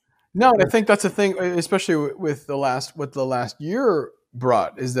 No, and I think that's the thing, especially with what the last year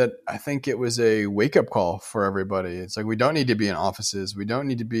brought, is that I think it was a wake up call for everybody. It's like, we don't need to be in offices. We don't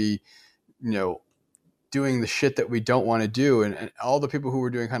need to be, doing the shit that we don't want to do. And all the people who were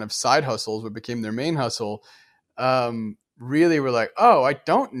doing kind of side hustles, what became their main hustle, really were like, oh, I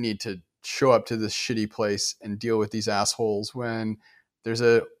don't need to show up to this shitty place and deal with these assholes when there's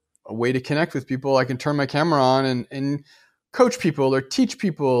a way to connect with people. I can turn my camera on and coach people or teach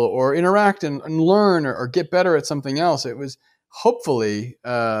people or interact and learn or get better at something else. It was hopefully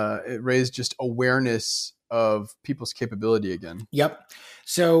it raised just awareness of people's capability again. Yep.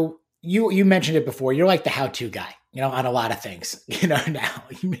 So you mentioned it before. You're like the how-to guy, on a lot of things. Now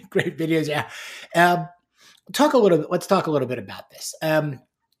you make great videos. Yeah. Let's talk a little bit about this.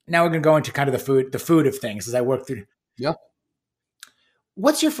 Now we're going to go into kind of the food of things as I work through. Yeah.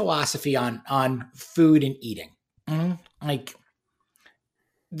 What's your philosophy on food and eating? Mm-hmm. Like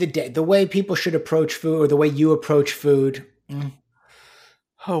the way people should approach food, or the way you approach food? Mm-hmm.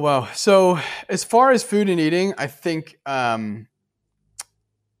 Oh, wow. So as far as food and eating, I think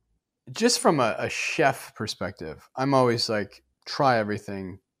just from a chef perspective, I'm always like, try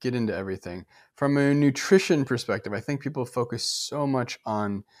everything, get into everything. From a nutrition perspective, I think people focus so much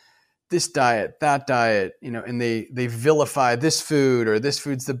on this diet, that diet, and they vilify this food, or this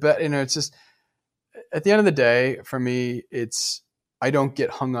food's the best. It's just, at the end of the day, for me, I don't get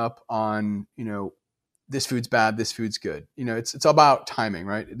hung up on, this food's bad, this food's good. It's about timing,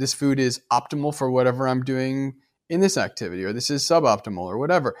 right? This food is optimal for whatever I'm doing in this activity, or this is suboptimal, or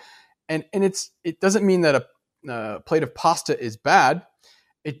whatever. And it doesn't mean that a plate of pasta is bad.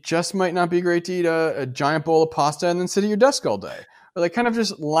 It just might not be great to eat a giant bowl of pasta and then sit at your desk all day. Or like kind of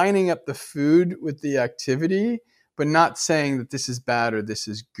just lining up the food with the activity, but not saying that this is bad or this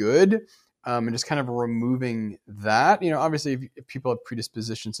is good. And just kind of removing that. Obviously, if people have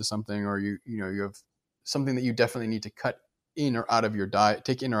predispositions to something, or you have something that you definitely need to cut in or out of your diet,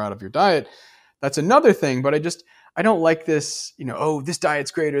 take in or out of your diet, that's another thing. But I don't like this, this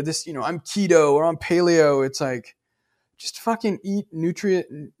diet's great, or this, I'm keto or I'm paleo. It's like, just fucking eat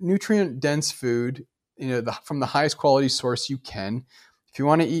nutrient dense food, from the highest quality source you can. If you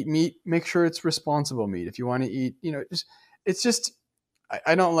want to eat meat, make sure it's responsible meat. If you want to eat, it's just,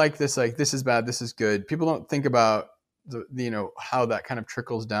 I don't like this, like, this is bad, this is good. People don't think about how that kind of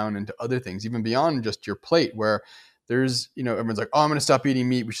trickles down into other things, even beyond just your plate, where there's, everyone's like, oh, I'm going to stop eating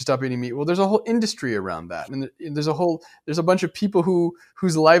meat. We should stop eating meat. Well, there's a whole industry around that. And there's a bunch of people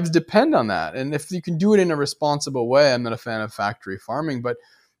whose lives depend on that. And if you can do it in a responsible way, I'm not a fan of factory farming, but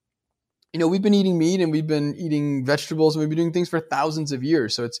we've been eating meat and we've been eating vegetables and we've been doing things for thousands of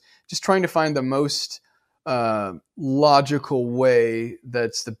years. So it's just trying to find the most logical way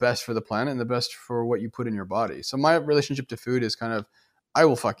that's the best for the planet and the best for what you put in your body. So my relationship to food is kind of, I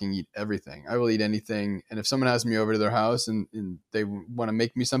will fucking eat everything. I will eat anything. And if someone has me over to their house and they want to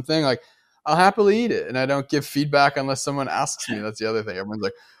make me something, like, I'll happily eat it. And I don't give feedback unless someone asks me. That's the other thing. Everyone's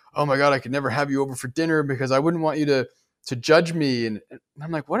like, oh my God, I could never have you over for dinner because I wouldn't want you to judge me. And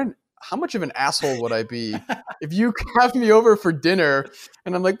I'm like, how much of an asshole would I be if you have me over for dinner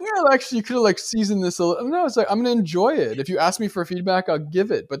and I'm like, well, actually you could have like seasoned this a little. No, it's like, I'm going to enjoy it. If you ask me for feedback, I'll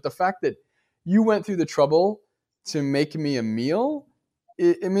give it. But the fact that you went through the trouble to make me a meal,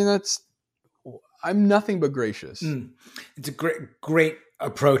 I'm nothing but gracious. It's a great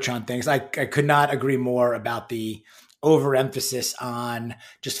approach on things. I could not agree more about the overemphasis on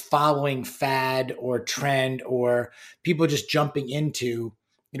just following fad or trend, or people just jumping into,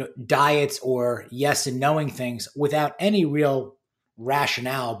 diets or yes and knowing things without any real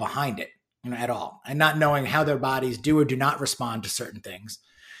rationale behind it, at all. And not knowing how their bodies do or do not respond to certain things.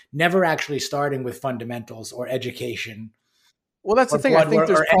 Never actually starting with fundamentals or education. Well, that's the thing. I think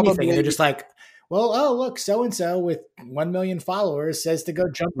there's probably, they're just like, well, oh, look, so-and-so with 1 million followers says to go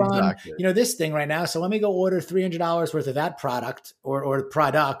jump on, this thing right now. So let me go order $300 worth of that product or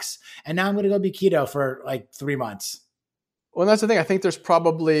products. And now I'm going to go be keto for like 3 months. Well, that's the thing. I think there's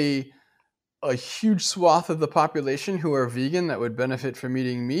probably a huge swath of the population who are vegan that would benefit from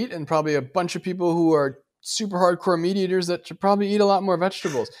eating meat, and probably a bunch of people who are super hardcore meat eaters that should probably eat a lot more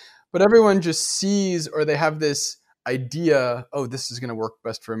vegetables. But everyone just sees, or they have this idea, oh, this is going to work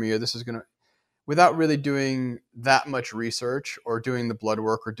best for me, or this is going to, without really doing that much research or doing the blood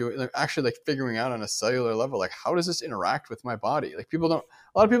work or doing actually like figuring out on a cellular level, like, how does this interact with my body? Like, a lot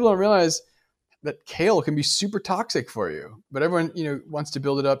of people don't realize that kale can be super toxic for you, but everyone, wants to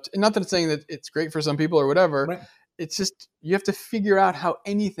build it up. And not that it's saying that it's great for some people or whatever. Right. It's just, you have to figure out how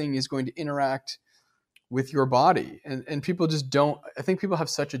anything is going to interact with your body. And people just don't, I think people have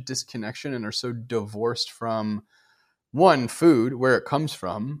such a disconnection and are so divorced from, one, food, where it comes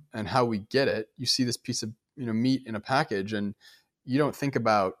from and how we get it. You see this piece of, meat in a package and you don't think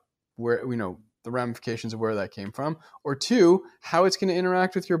about where, the ramifications of where that came from. Or two, how it's going to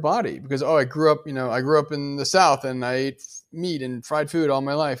interact with your body. Because, I grew up in the South and I ate meat and fried food all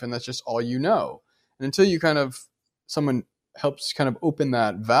my life. And that's just all you know. And until you someone helps kind of open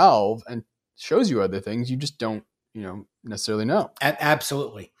that valve and shows you other things, you just don't, necessarily know.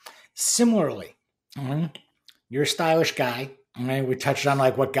 Absolutely. Similarly, you're a stylish guy. All right, we touched on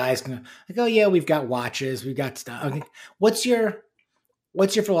like what guys can like. Oh yeah, we've got watches, we've got stuff. Okay, what's your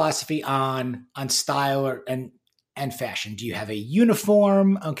philosophy on style and fashion? Do you have a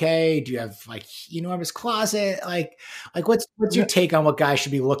uniform? Okay, do you have like enormous closet? Like what's your Yeah. take on what guys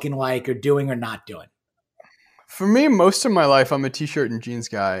should be looking like or doing or not doing? For me, most of my life, I'm a t-shirt and jeans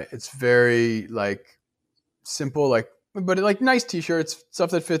guy. It's very like simple, like, but like nice t-shirts,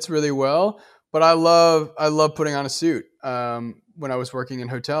 stuff that fits really well. But I love putting on a suit. When I was working in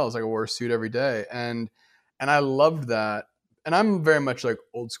hotels, like I wore a suit every day, and I loved that. And I'm very much like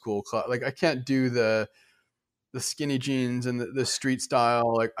old school. Like I can't do the skinny jeans and the street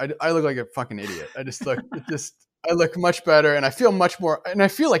style. Like I look like a fucking idiot. I look much better, and I feel much more, and I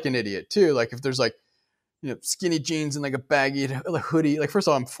feel like an idiot too. Like if there's like, skinny jeans and like a baggy hoodie. Like first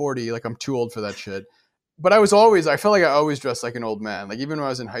of all, I'm 40. Like I'm too old for that shit. But I felt like I always dressed like an old man. Like even when I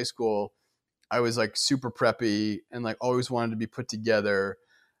was in high school, I was like super preppy and like always wanted to be put together.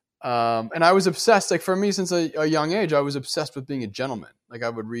 And I was obsessed, like for me, since a young age, I was obsessed with being a gentleman. Like I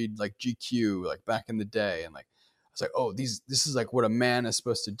would read like GQ, like back in the day. And like, I was like, oh, this is like what a man is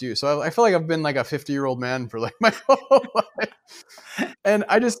supposed to do. So I feel like I've been like a 50-year-old man for like my whole life. And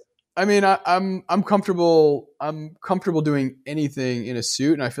I'm comfortable. I'm comfortable doing anything in a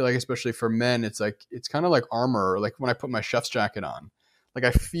suit. And I feel like, especially for men, it's kind of like armor. Like when I put my chef's jacket on, like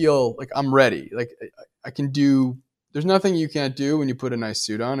I feel like I'm ready. Like I can do. There's nothing you can't do when you put a nice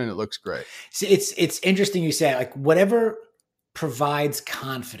suit on and it looks great. See, it's interesting you say like whatever provides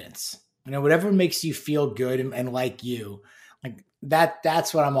confidence, whatever makes you feel good and like you, like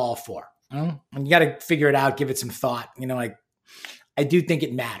that's what I'm all for. And you got to figure it out, give it some thought. Like I do think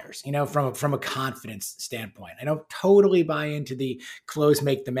it matters, from a confidence standpoint. I don't totally buy into the clothes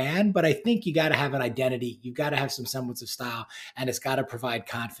make the man, but I think you got to have an identity. You got to have some semblance of style, and it's got to provide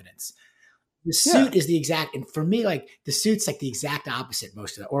confidence. The suit is the exact, and for me, like the suit's like the exact opposite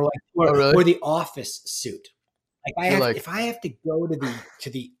most of that, or really? or the office suit. If I have to go to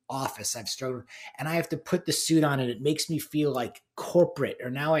the office, I've struggled, and I have to put the suit on, and it makes me feel like corporate. Or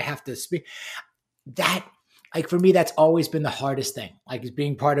now I have to speak that. Like for me, that's always been the hardest thing. Like is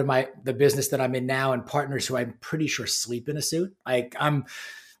being part of the business that I'm in now, and partners who I'm pretty sure sleep in a suit. Like I'm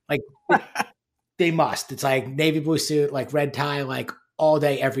like they must. It's like navy blue suit, like red tie, like all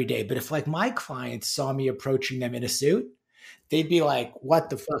day, every day. But if like my clients saw me approaching them in a suit, they'd be like, what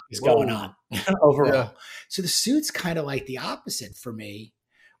the fuck is going on overall? Yeah. So the suit's kind of like the opposite for me.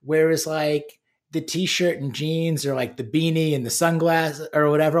 Whereas like the t-shirt and jeans or like the beanie and the sunglasses or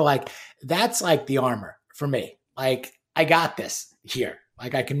whatever, like that's like the armor for me. Like I got this here.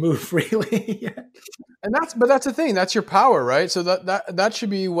 Like I can move freely. And that's the thing. That's your power, right? So that should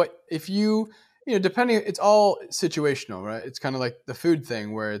be what, if you, depending, it's all situational, right? It's kind of like the food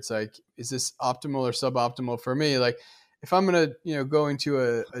thing where it's like, is this optimal or suboptimal for me? Like if I'm going to, go into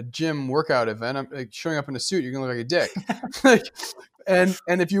a gym workout event, I'm like showing up in a suit, you're going to look like a dick. Like,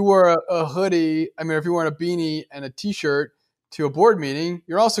 and if you wore a hoodie, if you wore a beanie and a t-shirt to a board meeting,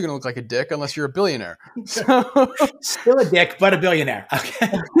 you're also going to look like a dick unless you're a billionaire. So, still a dick, but a billionaire.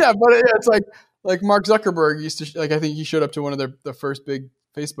 Okay. Yeah, but it's like Mark Zuckerberg used to, like, I think he showed up to one of the first big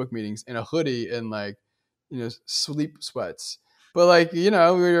Facebook meetings in a hoodie and like, sleep sweats. But like,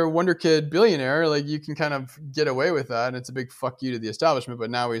 you're a wonder kid billionaire, like you can kind of get away with that. And it's a big fuck you to the establishment, but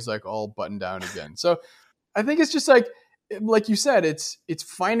now he's like all buttoned down again. So I think it's just like you said, it's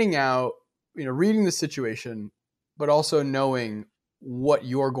finding out, reading the situation, but also knowing what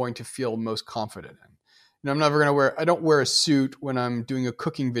you're going to feel most confident in. I'm never going to I don't wear a suit when I'm doing a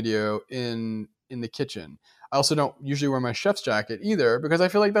cooking video in the kitchen. I also don't usually wear my chef's jacket either, because I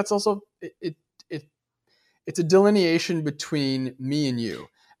feel like that's also, it's a delineation between me and you.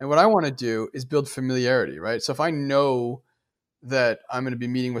 And what I want to do is build familiarity, right? So if I know that I'm going to be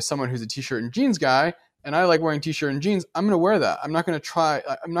meeting with someone who's a t-shirt and jeans guy, and I like wearing t-shirt and jeans, I'm going to wear that. I'm not going to try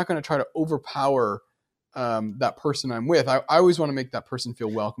to overpower that person I'm with. I always want to make that person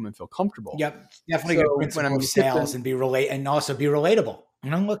feel welcome and feel comfortable. Yep, definitely good principle of sales and also be relatable.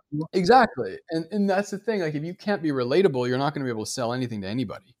 Exactly, and that's the thing. Like if you can't be relatable, you're not going to be able to sell anything to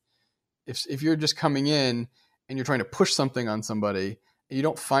anybody. If you're just coming in and you're trying to push something on somebody and you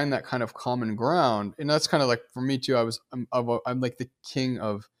don't find that kind of common ground, and that's kind of like for me too. I'm like the king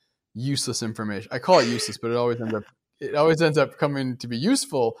of useless information. I call it useless, but it always ends up coming to be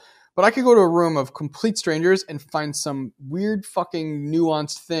useful. But I could go to a room of complete strangers and find some weird fucking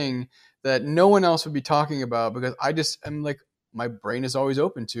nuanced thing that no one else would be talking about, because I just am like, my brain is always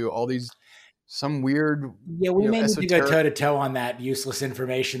open to all these some weird, Yeah, we may need to go esoteric. toe to toe on that useless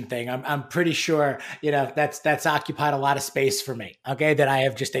information thing. I'm pretty sure, that's occupied a lot of space for me. Okay. That I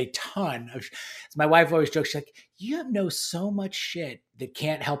have just a ton of, my wife always jokes, she's like, you know so much shit that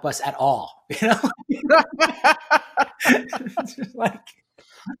can't help us at all. It's just like,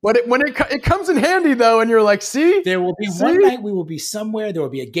 But when it comes in handy though, and you're like, see, there will be one night we will be somewhere. There will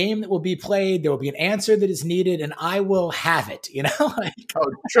be a game that will be played. There will be an answer that is needed, and I will have it. Like,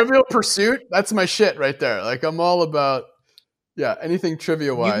 oh, Trivial Pursuit. That's my shit right there. Like I'm all about, anything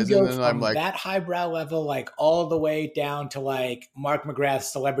trivia wise. You can And go then I'm from like, that highbrow level, like all the way down to like Mark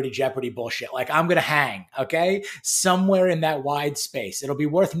McGrath's Celebrity Jeopardy bullshit. Like I'm gonna hang, okay, somewhere in that wide space. It'll be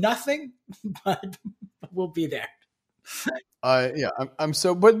worth nothing, but we'll be there. I'm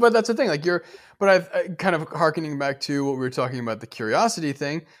so, but that's the thing. Like I've kind of harkening back to what we were talking about, the curiosity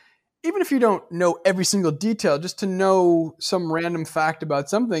thing. Even if you don't know every single detail, just to know some random fact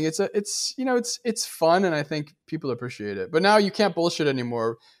about something, it's fun, and I think people appreciate it. But now you can't bullshit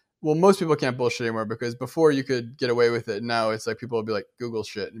anymore. Well, most people can't bullshit anymore, because before you could get away with it. Now it's like people will be like, Google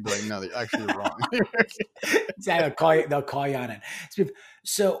shit, and be like, no, they actually are wrong. Exactly. They'll call you on it.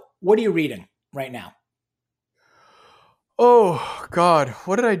 So what are you reading right now? Oh God,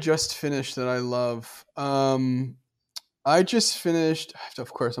 what did I just finish that I love? I just finished.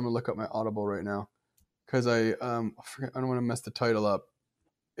 Of course, I'm gonna look up my Audible right now, because I forget. I don't want to mess the title up.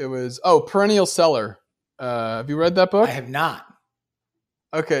 It was Perennial Seller. Have you read that book? I have not.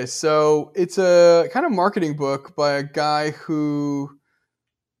 Okay, so it's a kind of marketing book by a guy who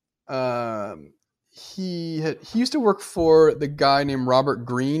he used to work for the guy named Robert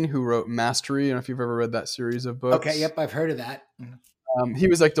Greene, who wrote Mastery. I don't know if you've ever read that series of books. Okay, yep, I've heard of that. He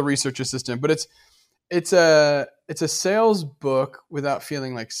was like the research assistant, but it's a sales book without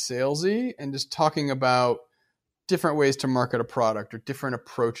feeling like salesy, and just talking about different ways to market a product or different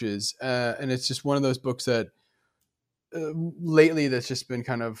approaches. And it's just one of those books that lately that's just been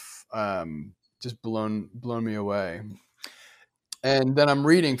kind of just blown me away. And then I'm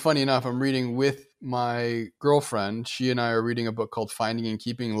reading, funny enough, I'm reading with my girlfriend. She and I are reading a book called Finding and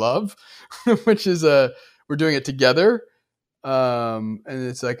Keeping Love, which is we're doing it together. And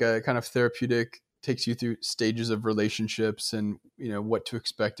it's like a kind of therapeutic, takes you through stages of relationships and, what to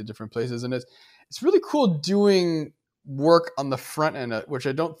expect at different places. And it's really cool doing work on the front end, which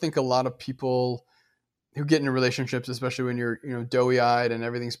I don't think a lot of people who get into relationships, especially when you're, doughy eyed and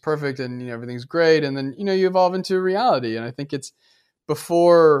everything's perfect and, everything's great. And then, you evolve into reality. And I think it's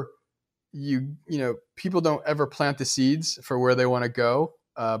before people don't ever plant the seeds for where they want to go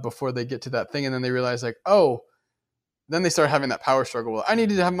before they get to that thing. And then they realize like, then they start having that power struggle. Well, I need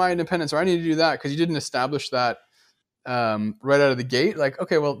to have my independence, or I need to do that, because you didn't establish that right out of the gate. Like,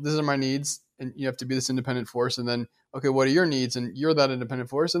 okay, well, these are my needs, and you have to be this independent force. And then, okay, what are your needs? And you're that independent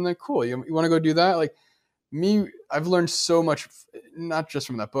force. And then, cool, you want to go do that? Like me, I've learned so much, not just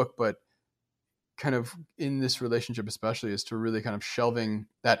from that book, but kind of in this relationship especially, is to really kind of shelving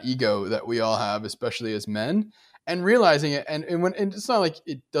that ego that we all have, especially as men, and realizing it. And it's not like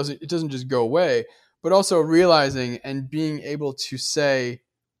it doesn't just go away, but also realizing and being able to say,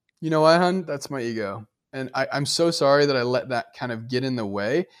 you know what, hun, that's my ego. And I'm so sorry that I let that kind of get in the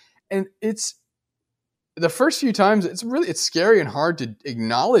way. And it's the first few times, it's scary and hard to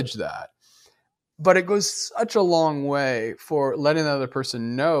acknowledge that. But it goes such a long way for letting the other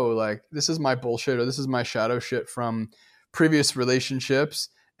person know, like, this is my bullshit, or this is my shadow shit from previous relationships.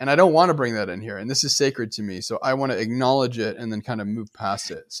 And I don't want to bring that in here. And this is sacred to me. So I want to acknowledge it and then kind of move past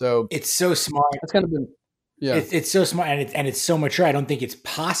it. So it's so smart. That's kind of been, yeah. It's so smart, and it's so mature. I don't think it's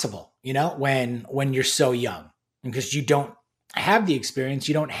possible, when you're so young, because you don't have the experience,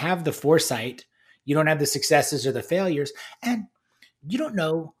 you don't have the foresight, you don't have the successes or the failures, and you don't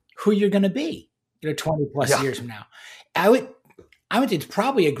know who you're going to be, 20 plus years from now. I would think it's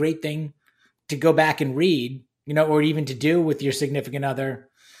probably a great thing to go back and read, or even to do with your significant other.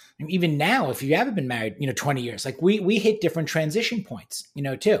 And even now, if you haven't been married, 20 years, like we hit different transition points,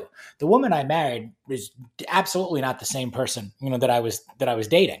 too. The woman I married was absolutely not the same person, that I was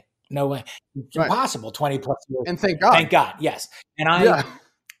dating. No way. It's impossible. 20 plus years. And thank God. Thank God. Yes. And I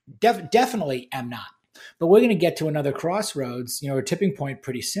definitely am not. But we're going to get to another crossroads, a tipping point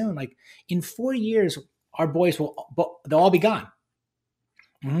pretty soon. Like in 4 years, our boys they'll all be gone.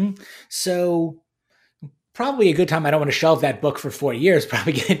 Mm-hmm. So probably a good time. I don't want to shelve that book for 4 years,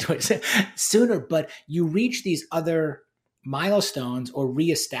 probably get into it sooner, but you reach these other milestones or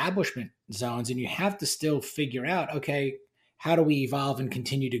reestablishment zones, and you have to still figure out, okay, how do we evolve and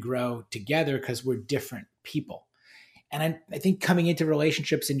continue to grow together? Because we're different people. And I think coming into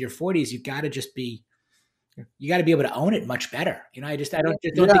relationships in your 40s, you've got to just be you got to be able to own it much better. I don't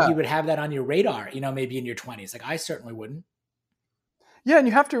think you would have that on your radar, maybe in your 20s. Like I certainly wouldn't. Yeah, and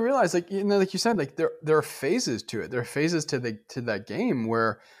you have to realize, like like you said, like there are phases to it. There are phases to that game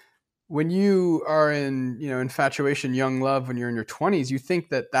where when you are in infatuation, young love, when you're in your 20s, you think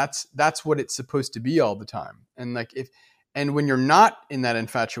that that's what it's supposed to be all the time. And and when you're not in that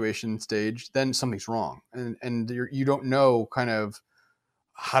infatuation stage, then something's wrong, and you don't know kind of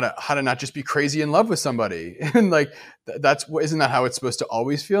how to not just be crazy in love with somebody, and like isn't that how it's supposed to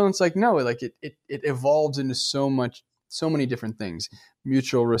always feel? And it's like no, like it evolves into so many different things.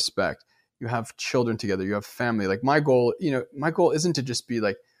 Mutual respect. You have children together. You have family. Like my goal isn't to just be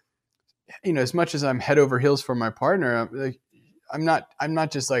like, as much as I'm head over heels for my partner, I'm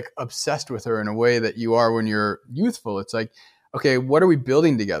not just like obsessed with her in a way that you are when you're youthful. It's like, okay, what are we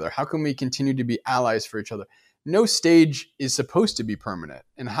building together? How can we continue to be allies for each other? No stage is supposed to be permanent.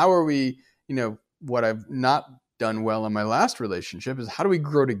 And how are we, what I've not done well in my last relationship is how do we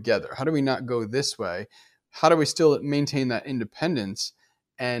grow together? How do we not go this way? How do we still maintain that independence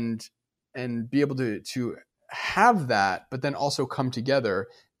and be able to have that, but then also come together,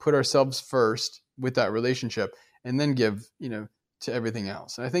 put ourselves first with that relationship, and then give, to everything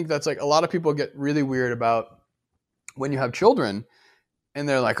else. And I think that's like a lot of people get really weird about when you have children and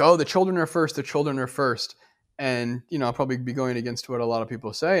they're like, oh, the children are first. And, I'll probably be going against what a lot of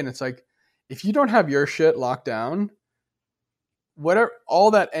people say. And it's like, if you don't have your shit locked down, whatever, all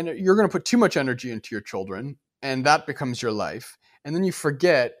that, and you're going to put too much energy into your children and that becomes your life. And then you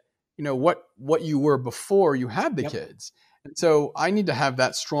forget, what you were before you had the kids. And so I need to have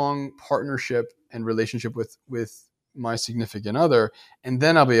that strong partnership and relationship with my significant other. And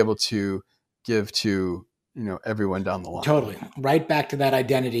then I'll be able to give to, everyone down the line. Totally. Right back to that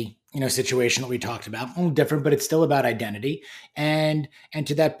identity, situation that we talked about. A little different, but it's still about identity. And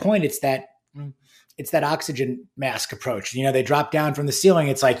to that point, it's that oxygen mask approach. They drop down from the ceiling.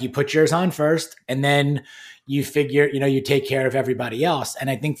 It's like you put yours on first and then you figure, you take care of everybody else. And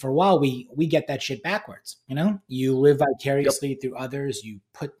I think for a while we get that shit backwards. You live vicariously through others. You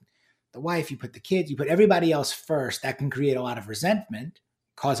put the wife, you put the kids, you put everybody else first. That can create a lot of resentment,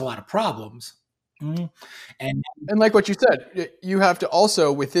 cause a lot of problems. Mm-hmm. And like what you said, you have to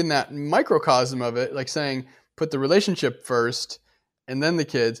also within that microcosm of it, like saying, put the relationship first and then the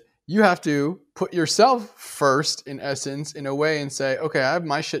kids. You have to put yourself first in essence, in a way, and say, okay, I have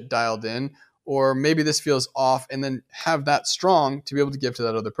my shit dialed in, or maybe this feels off, and then have that strong to be able to give to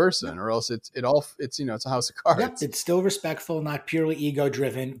that other person, or else it's a house of cards. Yep, it's still respectful, not purely ego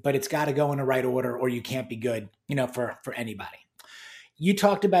driven, but it's got to go in the right order, or you can't be good, for anybody. You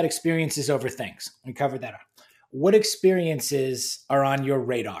talked about experiences over things. We covered that. What experiences are on your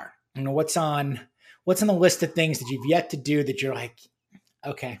radar? What's on the list of things that you've yet to do that you're like,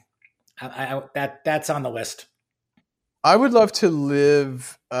 okay, that's on the list? I would love to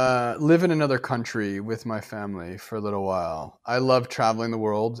live in another country with my family for a little while. I love traveling the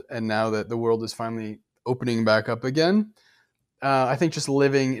world, and now that the world is finally opening back up again, I think just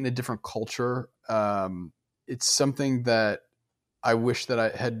living in a different culture, it's something that I wish that I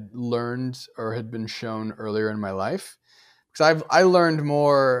had learned or had been shown earlier in my life. Because I learned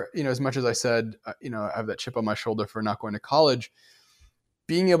more, as much as I said, I have that chip on my shoulder for not going to college.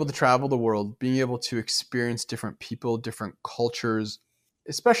 Being able to travel the world, being able to experience different people, different cultures,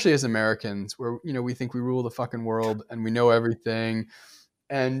 especially as Americans, where, we think we rule the fucking world and we know everything.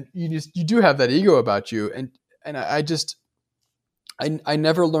 And you do have that ego about you. And I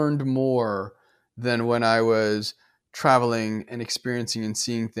never learned more than when I was traveling and experiencing and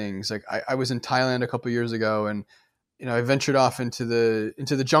seeing things. Like I was in Thailand a couple of years ago, and, I ventured off into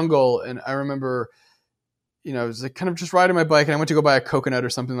the jungle. And I remember, I was like kind of just riding my bike, and I went to go buy a coconut or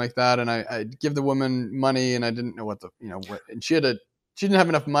something like that. And I'd give the woman money, and I didn't know and she didn't have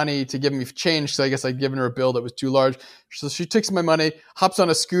enough money to give me change. So I guess I'd given her a bill that was too large. So she takes my money, hops on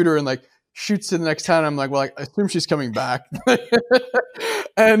a scooter, and like shoots to the next town. I'm like, well, I assume she's coming back.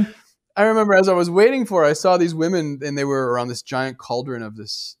 And I remember as I was waiting for her, I saw these women, and they were around this giant cauldron of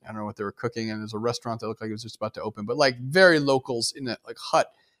this, I don't know what they were cooking. And there's a restaurant that looked like it was just about to open, but like very locals in a like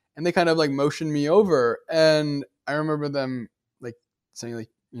hut. And they kind of like motioned me over, and I remember them like saying like,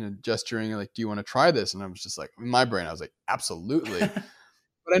 gesturing like, do you want to try this? And I was just like, in my brain, I was like, absolutely. But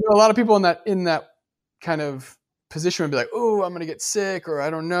I know a lot of people in that kind of position would be like, oh, I'm going to get sick, or I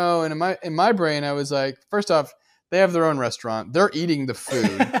don't know. And in my brain, I was like, first off, they have their own restaurant. They're eating the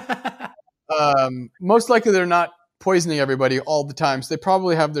food. Most likely they're not poisoning everybody all the time. So they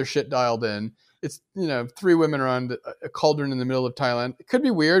probably have their shit dialed in. It's, 3 women around a cauldron in the middle of Thailand. It could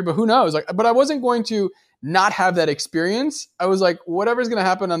be weird, but who knows? But I wasn't going to not have that experience. I was like, whatever's going to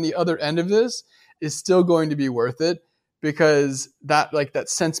happen on the other end of this. is still going to be worth it, because that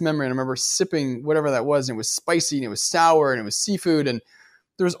sense memory, and I remember sipping whatever that was, and it was spicy and it was sour and it was seafood, and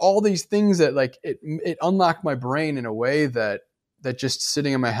there was all these things that like it unlocked my brain in a way that just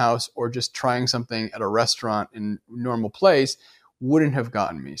sitting in my house or just trying something at a restaurant in a normal place wouldn't have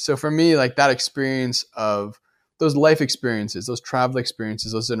gotten me. So for me, like that experience of those life experiences, those travel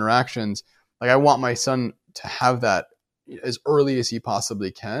experiences, those interactions, like I want my son to have that as early as he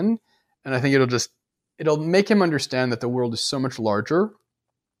possibly can. And I think it'll make him understand that the world is so much larger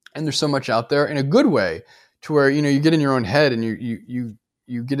and there's so much out there in a good way, to where, you get in your own head and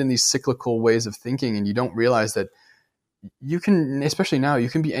you get in these cyclical ways of thinking, and you don't realize that you can, especially now, you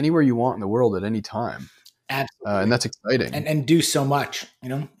can be anywhere you want in the world at any time. Absolutely. And that's exciting. And do so much,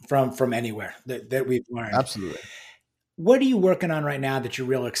 from anywhere that we've learned. Absolutely. What are you working on right now that you're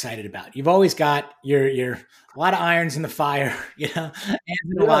real excited about? You've always got your a lot of irons in the fire, and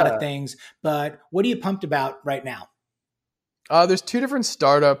a lot of things, but what are you pumped about right now? There's two different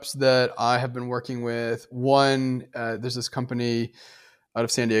startups that I have been working with. One, there's this company out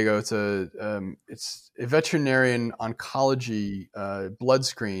of San Diego. It's a veterinarian oncology blood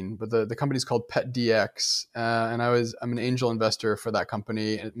screen, but the company's called PetDx, and I'm an angel investor for that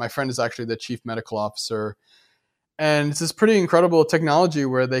company. My friend is actually the chief medical officer, and it's this pretty incredible technology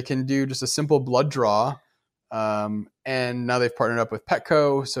where they can do just a simple blood draw, and now they've partnered up with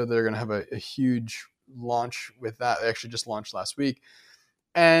Petco, so they're going to have a huge launch with that. They actually just launched last week,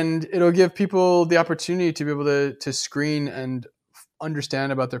 and it'll give people the opportunity to be able to screen and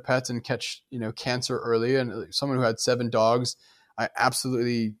understand about their pets and catch, cancer early. And someone who had 7 dogs, I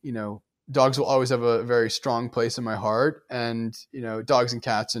absolutely, dogs will always have a very strong place in my heart, and, dogs and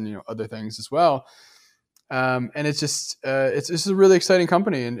cats and, other things as well. And it's just, it's a really exciting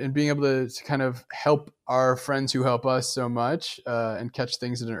company, and being able to kind of help our friends who help us so much, and catch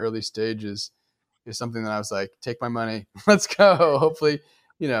things at an early stage is something that I was like, take my money, let's go. Hopefully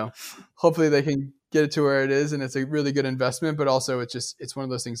they can get it to where it is, and it's a really good investment, but also it's one of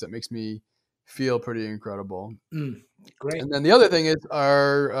those things that makes me feel pretty incredible. Great. And then the other thing is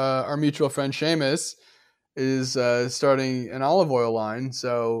our mutual friend Seamus is starting an olive oil line.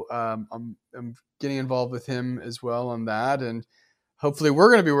 So I'm getting involved with him as well on that, and hopefully we're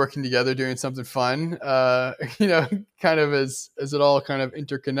going to be working together doing something fun, kind of as it all kind of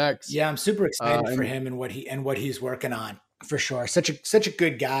interconnects. Yeah, I'm super excited for him and what he's working on, for sure. Such a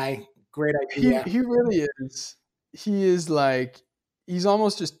good guy. Great idea. He really is. He is like, he's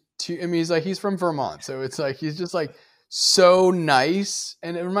almost just too, he's from Vermont. So it's like, he's just like so nice.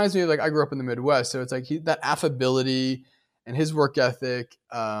 And it reminds me of I grew up in the Midwest. So it's like that affability and his work ethic.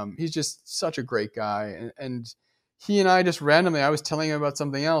 He's just such a great guy. And he and I just randomly, I was telling him about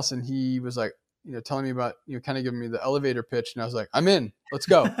something else, and he was like, telling me about, kind of giving me the elevator pitch. And I was like, I'm in, let's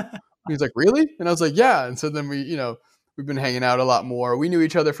go. He was like, really? And I was like, yeah. And so then we've been hanging out a lot more. We knew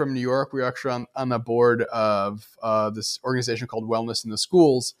each other from New York. We were actually on the board of this organization called Wellness in the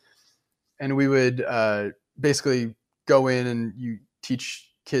Schools. And we would basically go in and you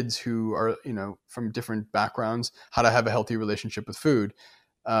teach kids who are, from different backgrounds how to have a healthy relationship with food.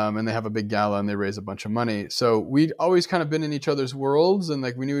 And they have a big gala and they raise a bunch of money. So we'd always kind of been in each other's worlds, and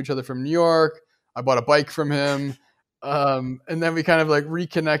we knew each other from New York. I bought a bike from him. And then we kind of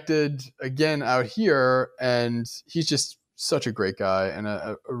reconnected again out here, and he's just such a great guy, and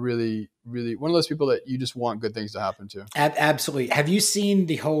a really, really one of those people that you just want good things to happen to. Absolutely. Have you seen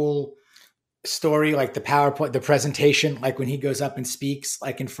the whole story, the PowerPoint, the presentation, when he goes up and speaks,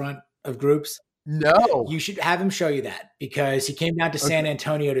 in front of groups? No. You should have him show you that, because he came down to San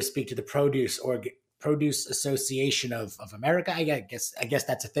Antonio to speak to the Produce Association of America. I guess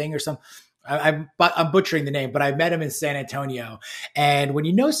that's a thing or something. I'm butchering the name, but I met him in San Antonio. And when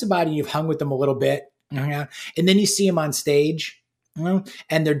you know somebody, you've hung with them a little bit, and then you see him on stage,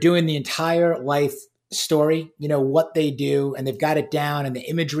 and they're doing the entire life story, what they do, and they've got it down, and the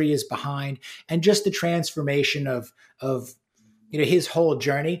imagery is behind, and just the transformation of his whole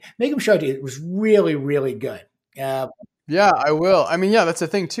journey. Make him show it to you. It was really, really good. Yeah, I will. That's the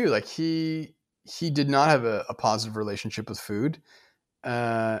thing too. He did not have a positive relationship with food.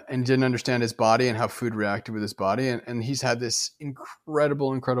 And didn't understand his body and how food reacted with his body. And he's had this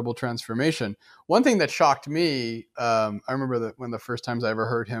incredible transformation. One thing that shocked me, I remember that one of the first times I ever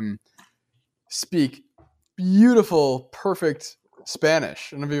heard him speak beautiful, perfect Spanish.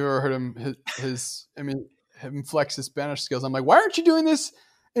 I don't know if you've ever heard him, him flex his Spanish skills. I'm like, why aren't you doing this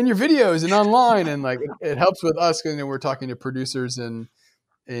in your videos and online? And it helps with us, because we're talking to producers in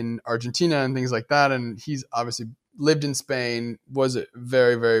Argentina and things like that. And he's obviously lived in Spain, was a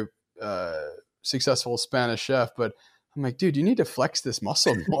very, very successful Spanish chef. But I'm like, dude, you need to flex this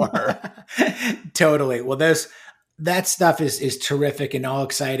muscle more. Totally. Well, that stuff is terrific and all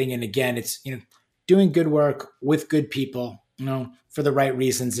exciting. And again, it's, doing good work with good people, for the right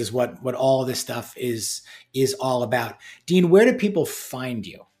reasons is what all this stuff is all about. Dean, where do people find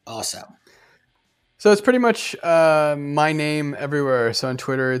you also? So it's pretty much my name everywhere. So on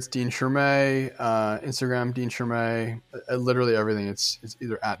Twitter, it's Dean Shermay. Instagram, Dean Shermay. Literally everything. It's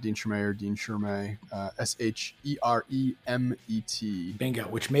either at Dean Shermay or Dean Shermay. SHEREMET. Bingo,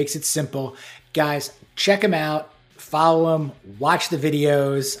 which makes it simple. Guys, check him out. Follow him. Watch the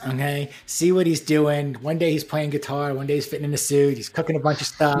videos. Okay, see what he's doing. One day he's playing guitar. One day he's fitting in a suit. He's cooking a bunch of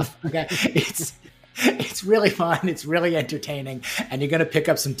stuff. Okay, It's really fun. It's really entertaining. And you're going to pick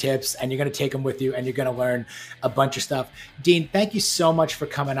up some tips and you're going to take them with you and you're going to learn a bunch of stuff. Dean, thank you so much for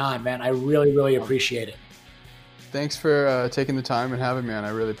coming on, man. I really, really appreciate it. Thanks for taking the time and having me on. I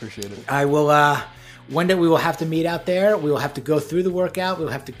really appreciate it. I will, one day we will have to meet out there. We will have to go through the workout. We'll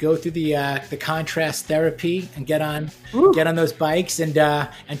have to go through the contrast therapy and get on those bikes and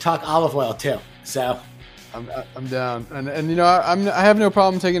talk olive oil too. So I'm down, and I have no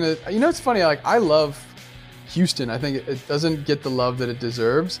problem taking it. It's funny. Like, I love Houston. I think it doesn't get the love that it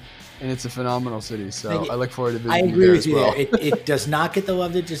deserves, and it's a phenomenal city. So I look forward to visiting. I agree with you well. there. It does not get the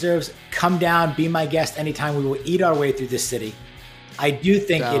love that it deserves. Come down, be my guest anytime. We will eat our way through this city. I do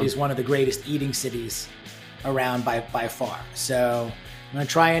think it is one of the greatest eating cities around by far. So I'm gonna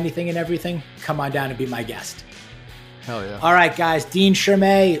try anything and everything. Come on down and be my guest. Hell yeah. All right, guys. Dean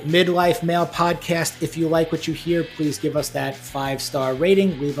Shermay, Midlife Male Podcast. If you like what you hear, please give us that 5-star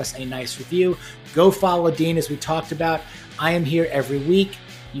rating. Leave us a nice review. Go follow Dean, as we talked about. I am here every week.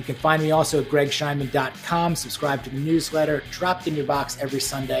 You can find me also at gregscheinman.com. Subscribe to the newsletter. Dropped in your box every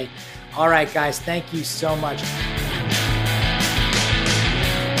Sunday. All right, guys. Thank you so much.